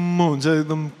चिम्म हुन्छ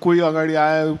एकदम कोही अगाडि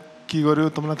आयो के गर्यो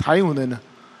तपाईँलाई थाहै हुँदैन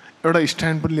एउटा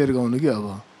स्ट्यान्ड पनि लिएर गाउनु कि अब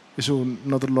यसो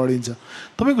नत्र लडिन्छ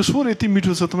तपाईँको स्वर यति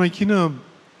मिठो छ तपाईँ किन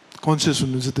कन्सियस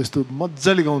हुनुहुन्छ त्यस्तो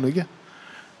मजाले गाउनु क्या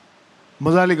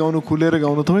मजाले गाउनु खुलेर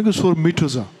गाउनु तपाईँको स्वर मिठो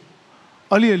छ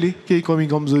अलिअलि केही कमी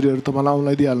कमजोरीहरू तपाईँलाई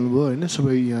आउँलाई दिइहाल्नुभयो होइन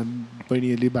सबै यहाँ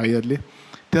बहिनीहरूले भाइहरूले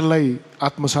त्यसलाई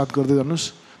आत्मसात गर्दै जानुहोस्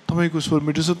तपाईँको स्वर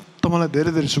मिठो छ तपाईँलाई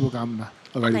धेरै धेरै शुभकामना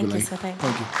अगाडिको लागि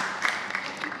थ्याङ्क यू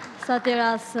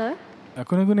सत्यराज सर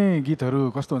कुनै कुनै गीतहरू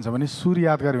कस्तो हुन्छ भने सुर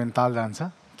याद गऱ्यो भने ताल जान्छ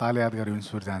ताल याद गऱ्यो भने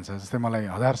सुर जान्छ जस्तै मलाई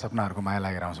हजार सपनाहरूको माया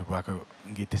लागेर आउँछ बुवाको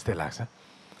गीत त्यस्तै लाग्छ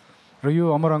र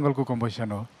यो अमर अङ्गलको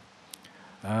कम्पोजिसन हो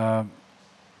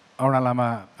अरुणा लामा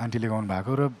आन्टीले गाउनु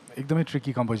भएको र एकदमै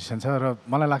ट्रिकी कम्पोजिसन छ र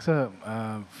मलाई लाग्छ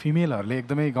फिमेलहरूले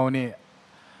एकदमै गाउने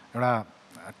एउटा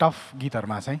टफ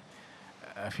गीतहरूमा चाहिँ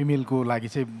फिमेलको लागि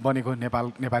चाहिँ बनेको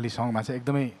नेपाली सङमा चाहिँ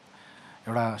एकदमै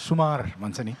एउटा सुमार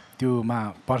भन्छ नि त्योमा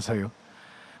पर्छ यो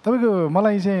तपाईँको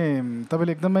मलाई चाहिँ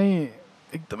तपाईँले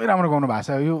एकदमै राम्रो गाउनु भएको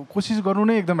छ यो कोसिस गर्नु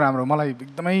नै एकदम राम्रो मलाई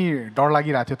एकदमै डर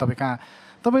लागिरहेको थियो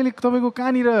तपाईँको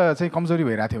कहाँनिर चाहिँ कमजोरी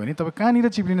भइरहेको थियो भने तपाईँ कहाँनिर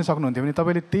चिप्लिन सक्नुहुन्थ्यो भने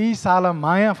तपाईँले त्यही साल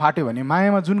माया फाट्यो भने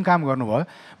मायामा जुन काम गर्नुभयो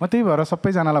म त्यही भएर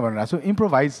सबैजनालाई भनिरहेको छु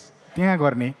इम्प्रोभाइज त्यहाँ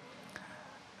गर्ने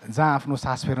जहाँ आफ्नो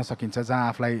सास फेर्न सकिन्छ जहाँ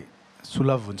आफूलाई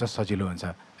सुलभ हुन्छ सजिलो हुन्छ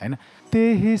होइन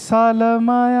त्यही साल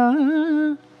माया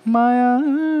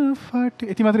फाट्यो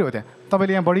यति मात्रै हो त्यहाँ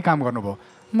तपाईँले यहाँ बढी काम गर्नुभयो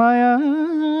माया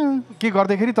के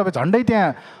गर्दाखेरि तपाईँ झन्डै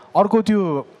त्यहाँ अर्को त्यो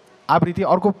आवृत्ति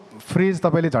अर्को फ्रेज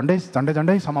तपाईँले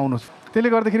झन्डै समाउनुहोस् त्यसले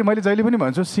गर्दाखेरि मैले जहिले पनि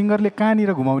भन्छु सिङ्गरले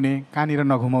कहाँनिर घुमाउने कहाँनिर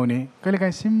नघुमाउने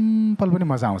कहिलेकाहीँ सिम्पल पनि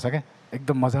मजा आउँछ क्या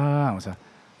एकदम मजा आउँछ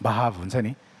बहाव हुन्छ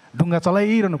नि ढुङ्गा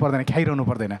चलाइरहनु पर्दैन ख्याइरहनु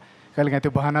पर्दैन कहिलेकाहीँ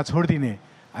त्यो बहाना छोडिदिने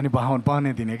अनि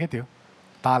बहने दिने क्या त्यो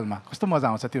तालमा कस्तो मजा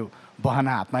आउँछ त्यो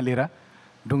बहाना हातमा लिएर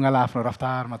ढुङ्गालाई आफ्नो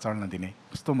रफ्तारमा चढ्न दिने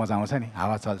कस्तो मजा आउँछ नि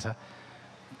हावा चल्छ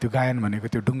त्यो गायन भनेको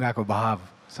त्यो ढुङ्गाको भाव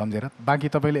सम्झेर बाँकी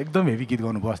तपाईँले एकदम हेभी गीत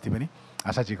गाउनुभयो अस्ति पनि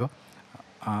आशाजीको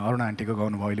अरुणा आन्टीको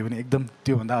गाउनुभयो अहिले पनि एकदम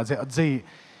त्योभन्दा अझै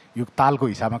यो तालको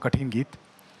हिसाबमा कठिन गीत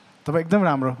तपाईँ एकदम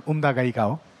राम्रो उम्दा गायिका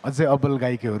हो अझै अब्बल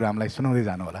गायकीहरू हामीलाई सुनाउँदै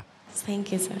जानु होला।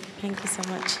 Thank you sir, thank you so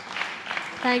much.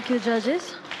 Thank you जजेस।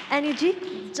 एनीजी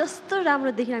जस्तो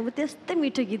राम्रो देखिरहेको त्यस्तै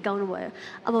मिठो गीत गाउनुभयो,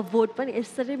 अब भोट पनि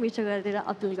यसरी मिठो गरिदिएर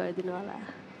अपिल गरिदिनु होला।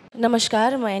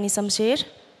 नमस्कार, म एनी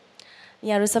शमशेर।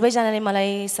 यहाँहरू सबैजनाले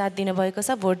मलाई साथ दिनुभएको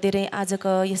छ, भोट दिएर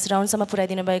आजको यस राउन्डसम्म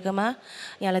पुऱ्याइदिनु भएकोमा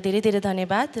यहाँलाई धेरै धेरै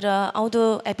धन्यवाद। र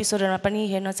आउँदो एपिसोडहरूमा पनि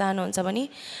हेर्न चाहनुहुन्छ भने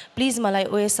प्लिज मलाई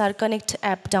OSR कनेक्ट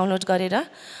एप डाउनलोड गरेर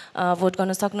भोट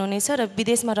गर्न सक्नुहुनेछ र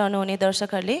विदेशमा रहनुहुने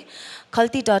दर्शकहरूले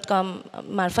खल्ती.com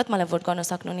मार्फत मलाई भोट गर्न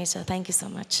सक्नुहुनेछ। Thank you so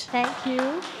much. Thank you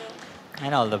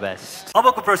and all the best.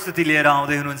 अबको प्रस्तुति लिएर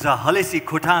आउँदै हुनुहुन्छ हलेसी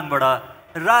खोटाङबाट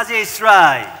राजेश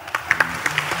राई।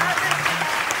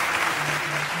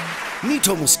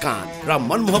 मिठो मुस्कान र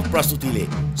मनमोहक प्रस्तुतिले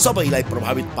सबैलाई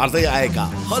प्रभावित पार्दै आएका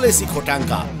हलेसी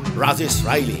खोटाङका राजेश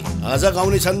राईले आज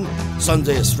गाउनेछन्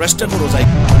सञ्जय श्रेष्ठको रोजाइ।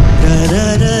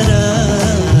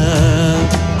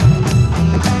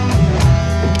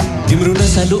 तिम्रो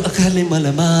नसालु आँखाले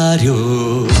मलाई मार्यो,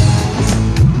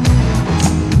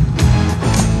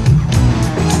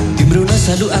 तिम्रो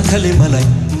नसालु आँखाले मलाई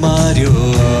मार्यो,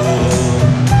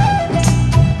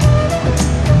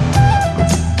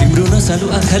 तिम्रो नसालु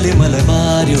आँखाले मलाई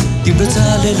मार्यो, तिम्रो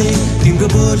चालले तिम्रो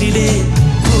बोलीले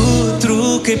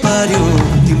थुत्रुकै पार्यो,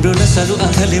 तिम्रो नसालु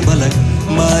आँखाले मलाई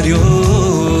मार्यो।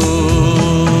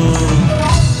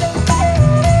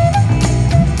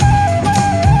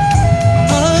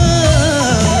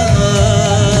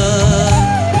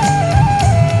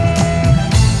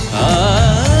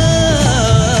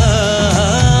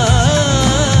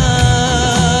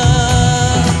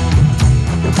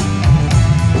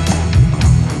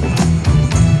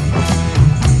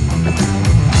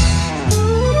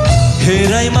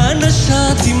 हेराइमा नसा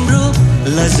तिम्रो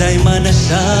लजाइमा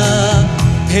नसा,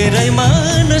 हेराइमा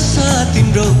नसा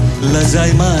तिम्रो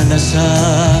लजाइमा नसा,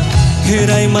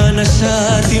 हेराइमा नसा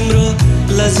तिम्रो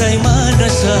लजाइमा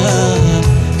नसा,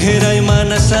 हेराइमा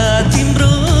नसा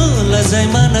तिम्रो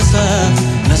लजाइमा नसा,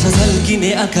 नसा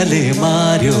झल्किने आँखाले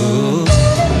मार्यो,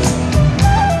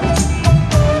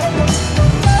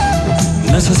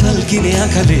 नसा झल्किने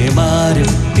आँखाले मार्यो,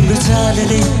 तिम्रो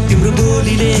चालले तिम्रो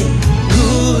बोलीले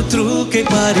थुत्रुकै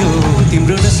पार्यो,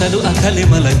 तिम्रो नसालु आँखाले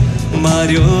मलाई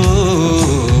मार्यो।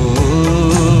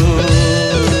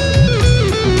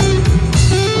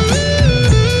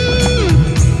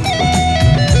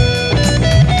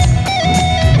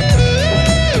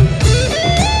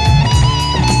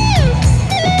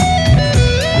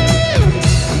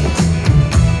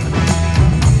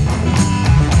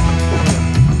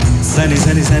 सानी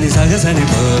सानी सानी सागा सानी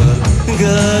भ ग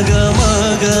ग म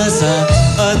ग सा,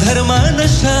 अधरमा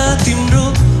नशा तिम्रो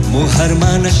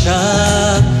मुहारमा नशा,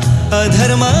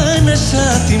 अधरमा नशा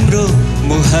तिम्रो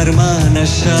मुहारमा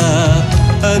नशा,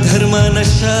 अधरमा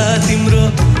नशा तिम्रो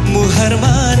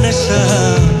मुहारमा नशा,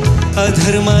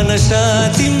 अधरमा नशा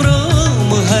तिम्रो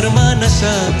मुहारमा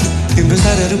नशा, तिम्रो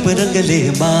सारा रूप रङ्गले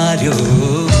मार्यो,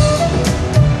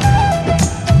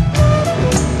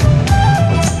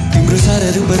 तिम्रो सारा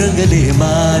रूप रङ्गले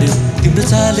मार्यो, तिम्रो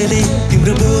चालले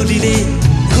तिम्रो बोलीले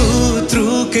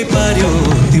थुत्रुकै पार्यो,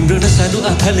 तिम्रो नसालु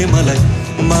आँखाले मलाई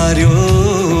मार्यो।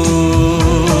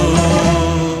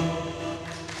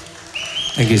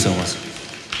 Thank you so much.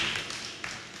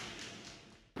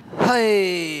 है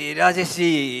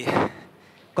राजेशजी,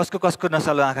 कसको कसको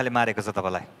नसालु आँखाले मारेको छ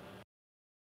तपाईँलाई?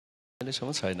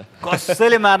 अहिलेसम्म छैन,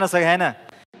 कसैले मार्न सकेन।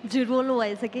 झुट बोल्नु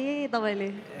भएछ कि तपाईँले?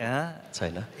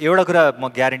 छैन। एउटा कुरा म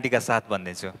ग्यारेन्टीका साथ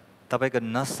भन्दैछु, तपाईँको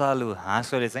नसालु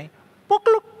हाँसोले चाहिँ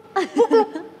पुक्लुक पुक्लुक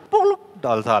पुक्लुक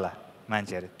ढल्छ होला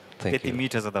मान्छेहरू, त्यति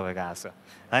मिठो छ तपाईँको हाँसो,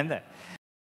 होइन त?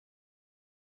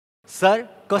 सर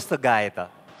कस्तो गाए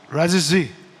त? राजेशजी।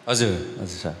 हजुर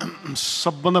हजुर सर।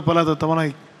 सबभन्दा पहिला त तपाईँलाई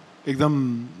एकदम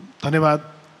धन्यवाद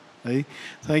है,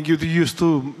 थ्याङ्क यू। यो यस्तो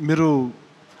मेरो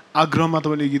आग्रहमा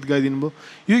तपाईँले गीत गाइदिनु भयो।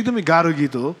 यो एकदमै गाह्रो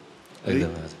गीत हो है।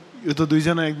 यो त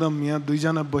दुईजना एकदम यहाँ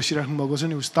दुईजना बसिराख्नु भएको छ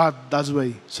नि, उस्ताद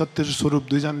दाजुभाइ सत्य र स्वरूप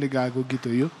दुईजनाले गाएको गीत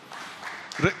हो यो।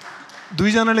 र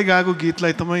दुईजनाले गाएको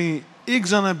गीतलाई तपाईँ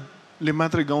एकजनाले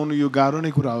मात्रै गाउनु यो गाह्रो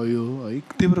नै कुरा हो यो है।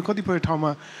 त्यही भएर कतिपय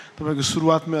ठाउँमा तपाईँको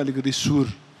सुरुवातमै अलिकति सुर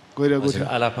गइरहेको थियो,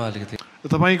 आलापमा अलिकति।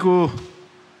 तपाईँको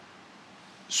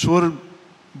स्वर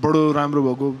बडो राम्रो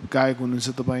भएको गायक हुनुहुन्छ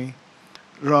तपाईँ,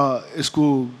 र यसको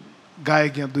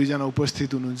गायक यहाँ दुईजना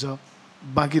उपस्थित हुनुहुन्छ,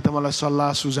 बाँकी तपाईँलाई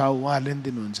सल्लाह सुझाव उहाँहरूले पनि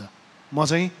दिनुहुन्छ। म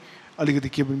चाहिँ अलिकति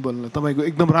के पनि बोल्न, तपाईँको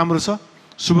एकदम राम्रो छ,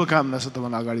 शुभकामना छ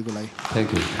तपाईँलाई अगाडिको लागि। Thank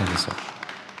you sir.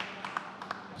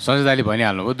 सञ्जय दाइले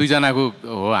भनिहाल्नुभयो दुईजनाको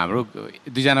हो, हाम्रो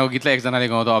दुईजनाको गीतलाई एकजनाले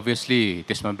गाउँदा अभियसली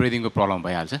त्यसमा ब्रिदिङको प्रब्लम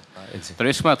भइहाल्छ। तर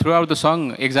यसमा थ्रु आउट द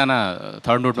सङ एकजना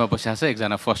थर्ड नोटमा बसिरहेको छ,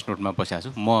 एकजना फर्स्ट नोटमा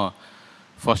बसिरहेको छु। म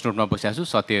फर्स्ट नोटमा बसेको छु,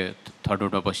 सत्य थर्ड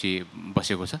नोटमा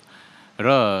बसेको छ र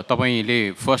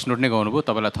तपाईँले फर्स्ट नोट नै गाउनुभयो,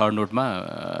 तपाईँलाई थर्ड नोटमा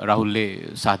राहुलले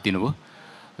साथ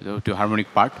दिनुभयो त्यो हार्मोनिक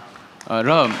पार्ट। र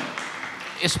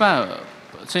यसमा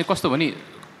चाहिँ कस्तो भने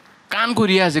कानको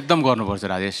रियाज एकदम गर्नुपर्छ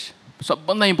राजेश।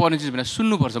 सबभन्दा इम्पोर्टेन्ट चिज भने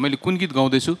सुन्नुपर्छ मैले कुन गीत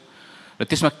गाउँदैछु र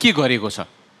त्यसमा के गरेको छ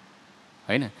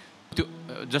होइन। त्यो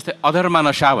जस्तै अधर्मा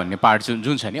नशा भन्ने पार्ट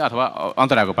जुन छ नि, अथवा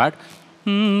अन्तराको पार्ट,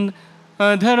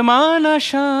 अधर्मा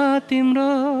नशा तिम्रो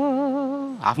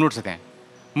हाफ नोट छ त्यहाँ,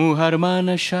 मुहारमा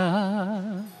नशा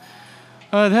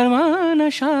अधर्मा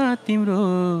नशा तिम्रो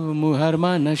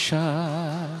मुहारमा नशा।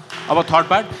 अब थर्ड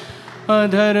पार्ट,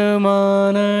 अधर्मा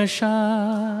नशा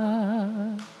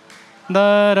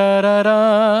दरररा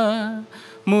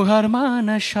मुहारमा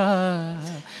नशा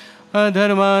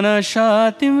अधर्मा नशा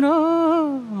तिम्रो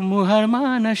मुहारमा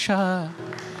नशा।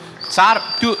 चार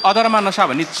त्यो अधर्मा नशा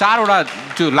भन्ने चारवटा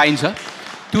त्यो लाइन छ,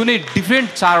 त्यो नै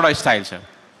डिफ्रेन्ट चारवटा स्टाइल छ।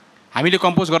 हामीले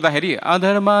कम्पोज गर्दाखेरि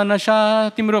अधर्मा नशा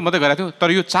तिम्रो मात्रै गरेको थियौँ,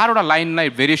 तर यो चारवटा लाइनलाई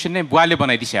भेरिएसन नै बुवाले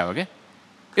बनाइदिस्या हो क्या।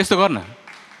 यस्तो गर्न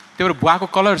त्यही भएर बुवाको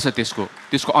कलर छ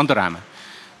त्यसको अन्तरामा,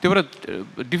 त्यही भएर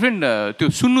डिफ्रेन्ट त्यो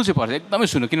सुन्नु चाहिँ पर्छ, एकदमै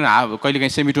सुन्नु। किनभने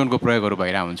कहिलेकाहीँ सेमिटोनको प्रयोगहरू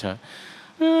भइरहेको हुन्छ,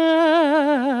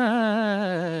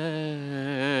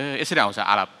 यसरी आउँछ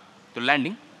आलाप, त्यो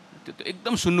ल्यान्डिङ त्यो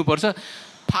एकदम सुन्नुपर्छ।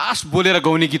 फास्ट बोलेर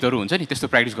गाउने गीतहरू हुन्छ नि, त्यस्तो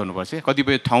प्र्याक्टिस गर्नुपर्छ।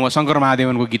 कतिपय ठाउँमा शङ्कर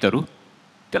महादेवनको गीतहरू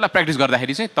त्यसलाई प्र्याक्टिस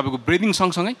गर्दाखेरि चाहिँ तपाईँको ब्रिदिङ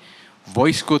सँगसँगै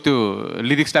भोइसको त्यो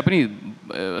लिरिक्सलाई पनि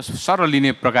सरल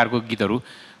लिने प्रकारको गीतहरू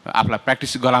आफूलाई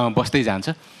प्र्याक्टिस गलामा बस्दै जान्छ।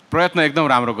 प्रयत्न एकदम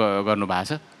राम्रो गर्नुभएको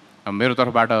छ। मेरो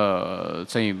तर्फबाट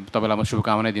चाहिँ तपाईँलाई म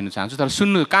शुभकामना दिन चाहन्छु। तर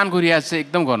सुन्नु, कानको रियाज चाहिँ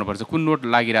एकदम गर्नुपर्छ, कुन नोट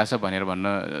लागिरहेछ भनेर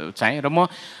भन्न चाहेँ। र म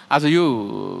आज यो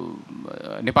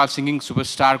नेपाल सिङ्गिङ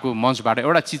सुपरस्टारको मञ्चबाट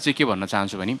एउटा चिज चाहिँ के भन्न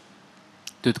चाहन्छु भने,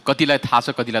 त्यो कतिलाई थाहा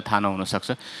छ कतिलाई थाहा नहुनसक्छ।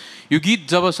 यो गीत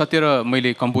जब सत्य र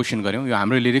मैले कम्पोजिसन गऱ्यौँ, यो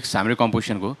हाम्रो लिरिक्स हाम्रै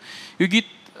कम्पोजिसनको, यो गीत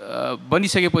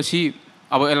बनिसकेपछि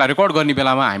अब यसलाई रेकर्ड गर्ने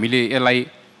बेलामा हामीले यसलाई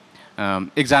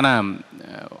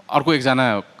अर्को एकजना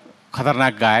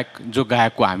खतरनाक गायक, जो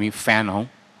गायकको हामी फ्यान हौँ,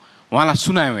 उहाँलाई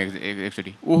सुनायौँ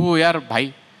एकचोटि। ओहो यार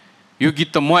भाइ, यो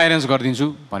गीत त म एरेन्ज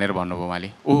गरिदिन्छु भनेर भन्नुभयो उहाँले।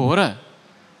 ओहो हो र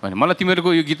भने, मलाई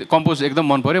तिमीहरूको यो गीत कम्पोज एकदम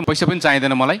मन पऱ्यो, पैसा पनि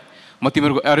चाहिँदैन मलाई, म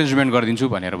तिमीहरूको एरेन्जमेन्ट गरिदिन्छु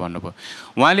भनेर भन्नुभयो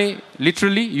उहाँले।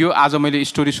 लिटरली यो आज मैले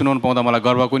स्टोरी सुनाउनु पाउँदा मलाई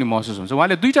गर्व पनि महसुस हुन्छ।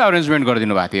 उहाँले दुईवटा अरेन्जमेन्ट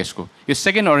गरिदिनु भएको थियो यसको, यो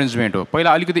सेकेन्ड अरेन्जमेन्ट हो।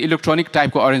 पहिला अलिकति इलेक्ट्रोनिक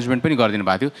टाइपको अरेन्जमेन्ट पनि गरिदिनु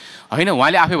भएको थियो होइन,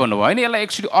 उहाँले आफै भन्नुभयो होइन यसलाई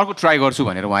एक्चुअली अर्को ट्राई गर्छु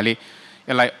भनेर उहाँले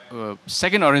यसलाई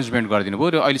सेकेन्ड अरेन्जमेन्ट गरिदिनु भयो।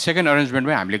 र अहिले सेकेन्ड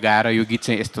अरेन्जमेन्टमै हामीले गाएर यो गीत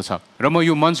चाहिँ यस्तो छ। र म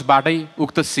यो मञ्चबाटै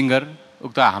उक्त सिङ्गर,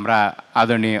 उक्त हाम्रा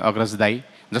आदरणीय अग्रज दाई,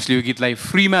 जसले यो गीतलाई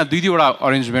फ्रीमा दुईवटा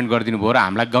अरेन्जमेन्ट गरिदिनु भयो र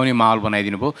हामीलाई गाउने माहौल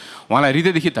बनाइदिनु भयो, उहाँलाई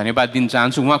हृदयदेखि धन्यवाद दिन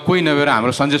चाहन्छु। उहाँ कोही नभएर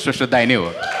हाम्रो सञ्जय श्रेष्ठ दाई नै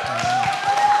हो।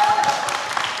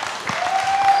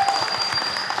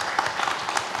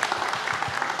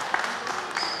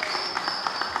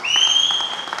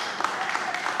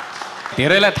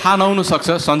 धेरैलाई थाहा नहुन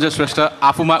सक्छ, सञ्जय श्रेष्ठ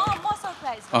आफूमा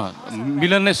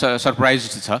मिलन नै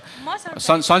सरप्राइज छ।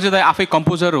 सञ्जय दाई आफै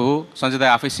कम्पोजर हो, सञ्जय दाई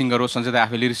आफै सिङ्गर हो, सञ्जय दाई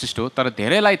आफै लिरिसिस्ट हो, तर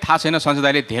धेरैलाई थाहा छैन सञ्जय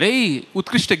दाईले धेरै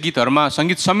उत्कृष्ट गीतहरूमा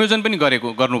सङ्गीत संयोजन पनि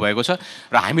गर्नुभएको छ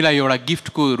र हामीलाई एउटा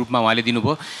गिफ्टको रूपमा उहाँले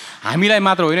दिनुभयो। हामीलाई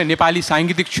मात्र होइन, नेपाली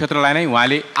साङ्गीतिक क्षेत्रलाई नै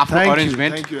उहाँले आफ्नो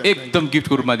अरेन्जमेन्ट एकदम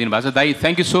गिफ्टको रूपमा दिनुभएको छ। दाई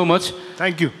thank you so much.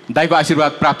 Thank you. दाईको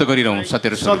आशीर्वाद प्राप्त गरिरहँ सत्य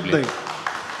र स्वरूपले।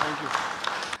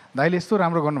 दाइले यस्तो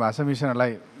राम्रो गर्नुभएको छ,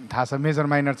 म्युजिसियनहरूलाई थाहा छ मेजर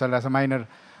माइनर चलिरहेको छ, माइनर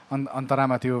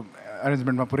अन्तरामा थियो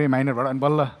एरेन्जमेन्टमा पुरै माइनरबाट, अनि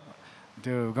बल्ल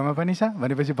त्यो गमा पनि छ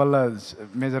भनेपछि बल्ल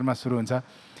मेजरमा सुरु हुन्छ।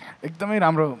 एकदमै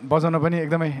राम्रो, बजाउन पनि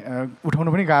एकदमै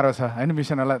उठाउनु पनि गाह्रो छ होइन।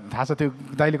 म्युजिसियनहरूलाई थाहा छ त्यो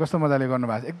दाइले कस्तो मजाले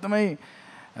गर्नुभएको छ। एकदमै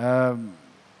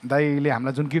दाइले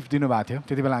हामीलाई जुन गिफ्ट दिनुभएको थियो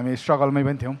त्यति बेला हामी स्ट्रगलमै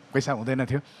पनि थियौँ, पैसा हुँदैन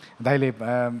थियो। दाइले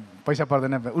पैसा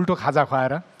पर्दैन उल्टो खाजा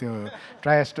खुवाएर, त्यो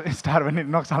ट्राई स्टार भन्ने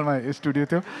नक्सालमा स्टुडियो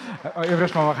थियो,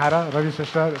 एभरेस्ट मोमो खाएर रवि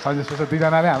श्रेष्ठ सञ्जय श्रेष्ठ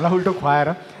दुईजनाले हामीलाई उल्टो खुवाएर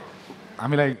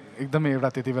हामीलाई एकदमै एउटा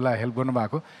त्यति बेला हेल्प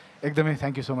गर्नुभएको। एकदमै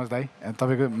थ्याङ्क यू सो मच दाइ,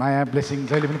 तपाईँको माया ब्लेसिङ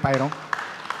जहिले पनि पाइरहँ।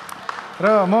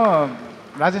 र म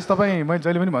राजेश तपाईँ, मैले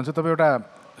जहिले पनि भन्छु तपाईँ एउटा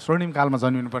स्वर्णिम कालमा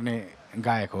जन्मिनुपर्ने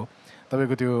गायक हो।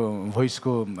 तपाईँको त्यो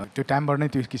भोइसको त्यो टाइमबाट नै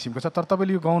त्यो किसिमको छ, तर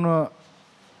तपाईँले यो गाउन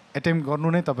एटेम्प गर्नु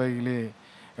नै तपाईँले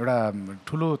एउटा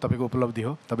ठुलो तपाईँको उपलब्धि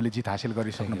हो, तपाईँले जित हासिल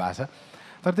गरिसक्नु भएको छ।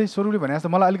 तर त्यही स्वरूपले भने जस्तो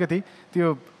मलाई अलिकति त्यो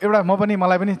एउटा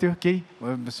मलाई पनि त्यो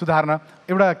केही सुधार्न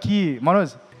एउटा कि मनोज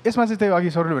यसमा चाहिँ त्यही अघि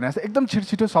स्वरूपले भने जस्तो एकदम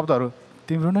छिटो शब्दहरू,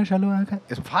 तिम्रो नसालु आँखा,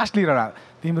 यसो फास्ट लिएर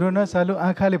तिम्रो नसालु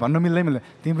आँखाले भन्नु मिल्दैन,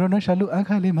 तिम्रो नसालु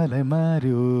आँखाले मलाई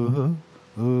मार्यो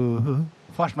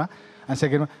फर्स्टमा, अनि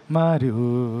सेकेन्डमा मार्यो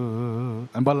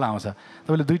अनि बल्ल आउँछ।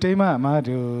 तपाईँले दुइटैमा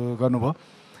मार्यो गर्नुभयो।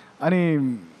 अनि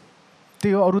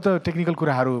त्यही हो, अरू त टेक्निकल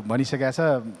कुराहरू भनिसकेको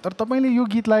छ। तर तपाईँले यो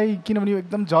गीतलाई किनभने यो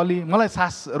एकदम जली, मलाई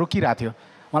सास रोकिरहेको थियो,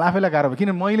 मलाई आफैलाई गाह्रो भयो।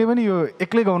 किन मैले पनि यो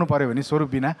एक्लै गाउनु पऱ्यो भने स्वरूप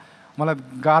बिना मलाई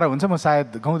गाह्रो हुन्छ, म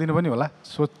सायद गाउँदिनँ पनि होला,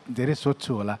 धेरै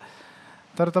सोध्छु होला।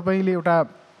 तर तपाईँले एउटा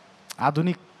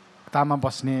आधुनिकतामा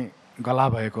बस्ने गला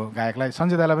भएको गायकलाई,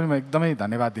 सञ्जय दाईलाई पनि म एकदमै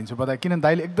धन्यवाद दिन्छु, बधाई। किनभने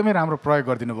दाईले एकदमै राम्रो प्रयोग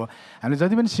गरिदिनु भयो। हामीले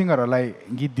जति पनि सिङ्गरहरूलाई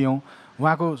गीत दियौँ,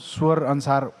 उहाँको स्वर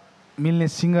अनुसार मिल्ने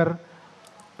सिङ्गर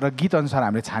र गीत अनुसार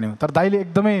हामीले छान्यौँ। तर दाईले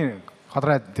एकदमै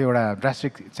खतरा त्यो एउटा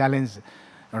ड्रास्टिक च्यालेन्ज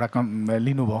एउटा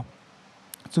लिनुभयो,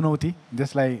 चुनौती,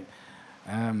 जसलाई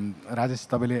राजेश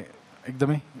तपाईँले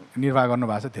एकदमै निर्वाह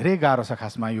गर्नुभएको छ। धेरै गाह्रो छ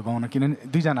खासमा यो गाउन, किनभने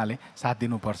दुईजनाले साथ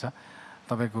दिनुपर्छ।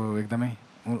 तपाईँको एकदमै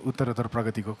उत्तरोत्तर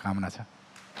प्रगतिको कामना छ।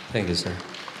 Thank you sir.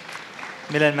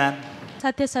 Milan ma'am.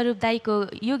 सत्य स्वरूप दाईको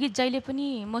यो गीत जहिले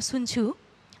पनि म सुन्छु,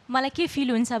 मलाई के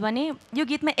फिल हुन्छ भने यो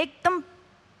गीतमा एकदम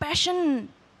प्यासन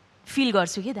फिल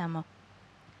गर्छु कि दा, म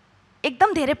एकदम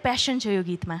धेरै प्यासन छ यो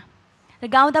गीतमा र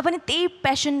गाउँदा पनि त्यही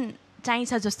प्यासन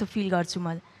चाहिन्छ जस्तो फिल गर्छु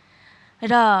म।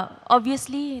 र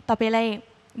अभियसली तपाईँलाई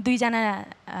दुईजना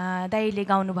दाईले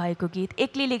गाउनु भएको गीत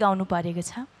एक्लैले गाउनु परेको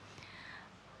छ।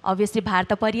 अभियसली भार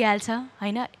त परिहाल्छ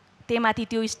होइन, त्यही माथि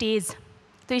त्यो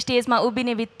स्टेजमा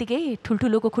उभिने बित्तिकै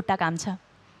ठुल्ठुलोको खुट्टा काम्छ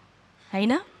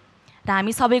होइन, र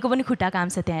हामी सबैको पनि खुट्टा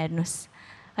काम्छ त्यहाँ हेर्नुहोस्।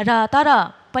 र तर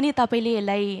पनि तपाईँले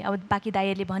यसलाई, अब बाँकी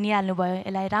दाइहरूले भनिहाल्नु भयो,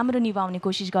 यसलाई राम्रो निभाउने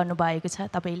कोसिस गर्नुभएको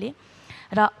छ तपाईँले।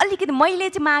 र अलिकति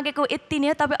मैले चाहिँ मागेको यति नै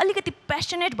हो, तपाईँ अलिकति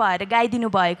प्यासनेट भएर गाइदिनु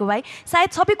भएको भए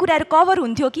सायद सबै कुराहरू कभर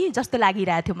हुन्थ्यो कि जस्तो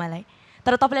लागिरहेको थियो मलाई।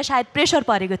 तर तपाईँलाई सायद प्रेसर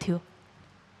परेको थियो,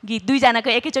 गीत दुईजनाको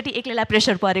एकैचोटि एक्लैलाई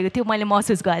प्रेसर परेको थियो, मैले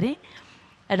महसुस गरेँ।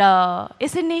 र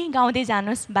यसरी नै गाउँदै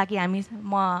जानुहोस्, बाँकी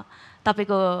म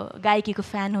तपाईँको गायकीको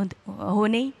फ्यान हो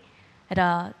नै, र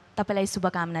तपाईँलाई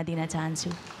शुभकामना दिन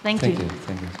चाहन्छु। Thank you.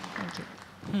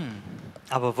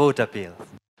 अब भोट अपिल।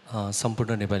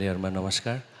 सम्पूर्ण नेपालीहरूमा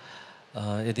नमस्कार।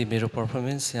 यदि मेरो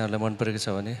पर्फर्मेन्स यहाँहरूलाई मन परेको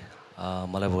छ भने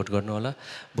मलाई भोट गर्नुहोला।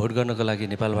 भोट गर्नको लागि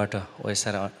नेपालबाट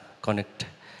ओएसआर कनेक्ट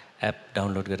एप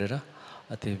डाउनलोड गरेर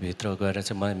त्योभित्र गएर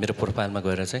चाहिँ मेरो प्रोफाइलमा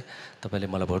गएर चाहिँ तपाईँले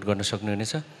मलाई भोट गर्न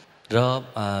सक्नुहुनेछ। र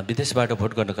विदेशबाट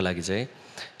भोट गर्नको लागि चाहिँ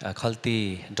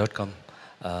खल्ती.com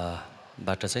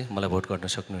बाट चाहिँ मलाई भोट गर्न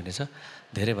सक्नुहुनेछ।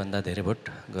 धेरैभन्दा धेरै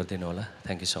भोट गरिदिनु होला।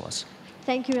 Thank you so much.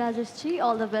 Thank you Rajeshji,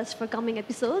 all the best for coming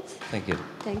episodes. Thank you.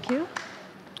 Thank you.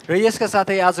 र यसका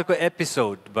साथै आजको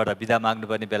एपिसोडबाट बिदा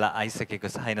माग्नुपर्ने बेला आइसकेको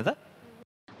छ होइन त?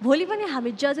 भोलि पनि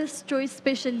हामी जजेस चोइस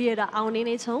स्पेसल लिएर आउने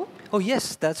नै छौँ। ओ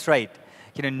यस, द्याट्स राइट।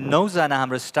 किन 9जना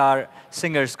हाम्रो स्टार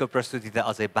सिङ्गर्सको प्रस्तुति त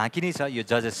अझै बाँकी नै छ यो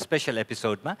जजेस स्पेसल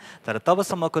एपिसोडमा। तर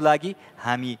तबसम्मको लागि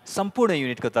हामी सम्पूर्ण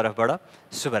युनिटको तर्फबाट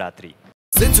शुभरात्रि।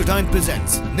 Sensodyne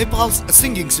presents Nepal's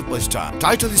singing superstar.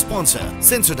 Title sponsor,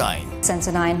 Sensodyne.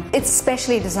 Sensodyne, it's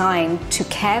specially designed to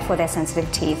care for their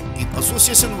sensitive teeth. In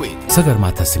association with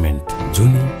Sagarmatha cement,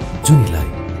 जुनी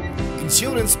जुनीलाई।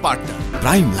 Insurance partner,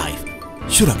 Prime Life.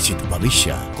 सुरक्षित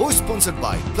भविष्य। Co-sponsored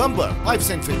by Plumber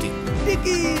Pipes and Fitting.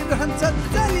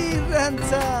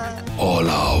 All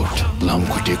out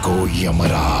लामखुट्टेको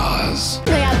यमराज।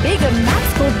 नयाँ बेगर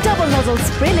म्याक्सको double nasal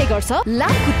स्प्रेले गर्छ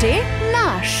लामखुट्टे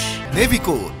नाश।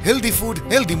 Nevico, healthy food,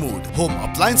 healthy mood. Home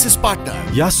appliances partner.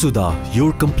 Yasuda,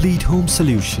 your complete home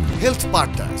solution. Health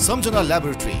partner, Sanjaya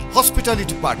Laboratory.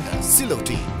 Hospitality partner,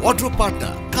 Siloti. Wardrobe partner,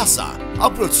 Casa.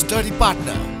 Approach study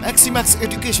partner, Maximax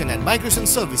Education and Migration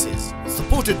Services.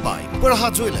 Supported by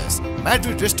Paraha Jewelers,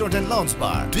 Madrid Restaurant and Lounge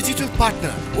Bar. Digital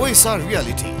partner, OSR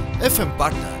Reality. FM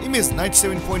partner, Image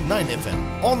 97.9 FM.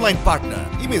 Online partner,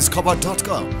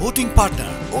 imagekhabar.com. Voting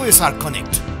partner, OSR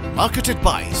Connect. Marketed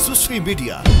by Susri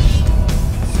Media.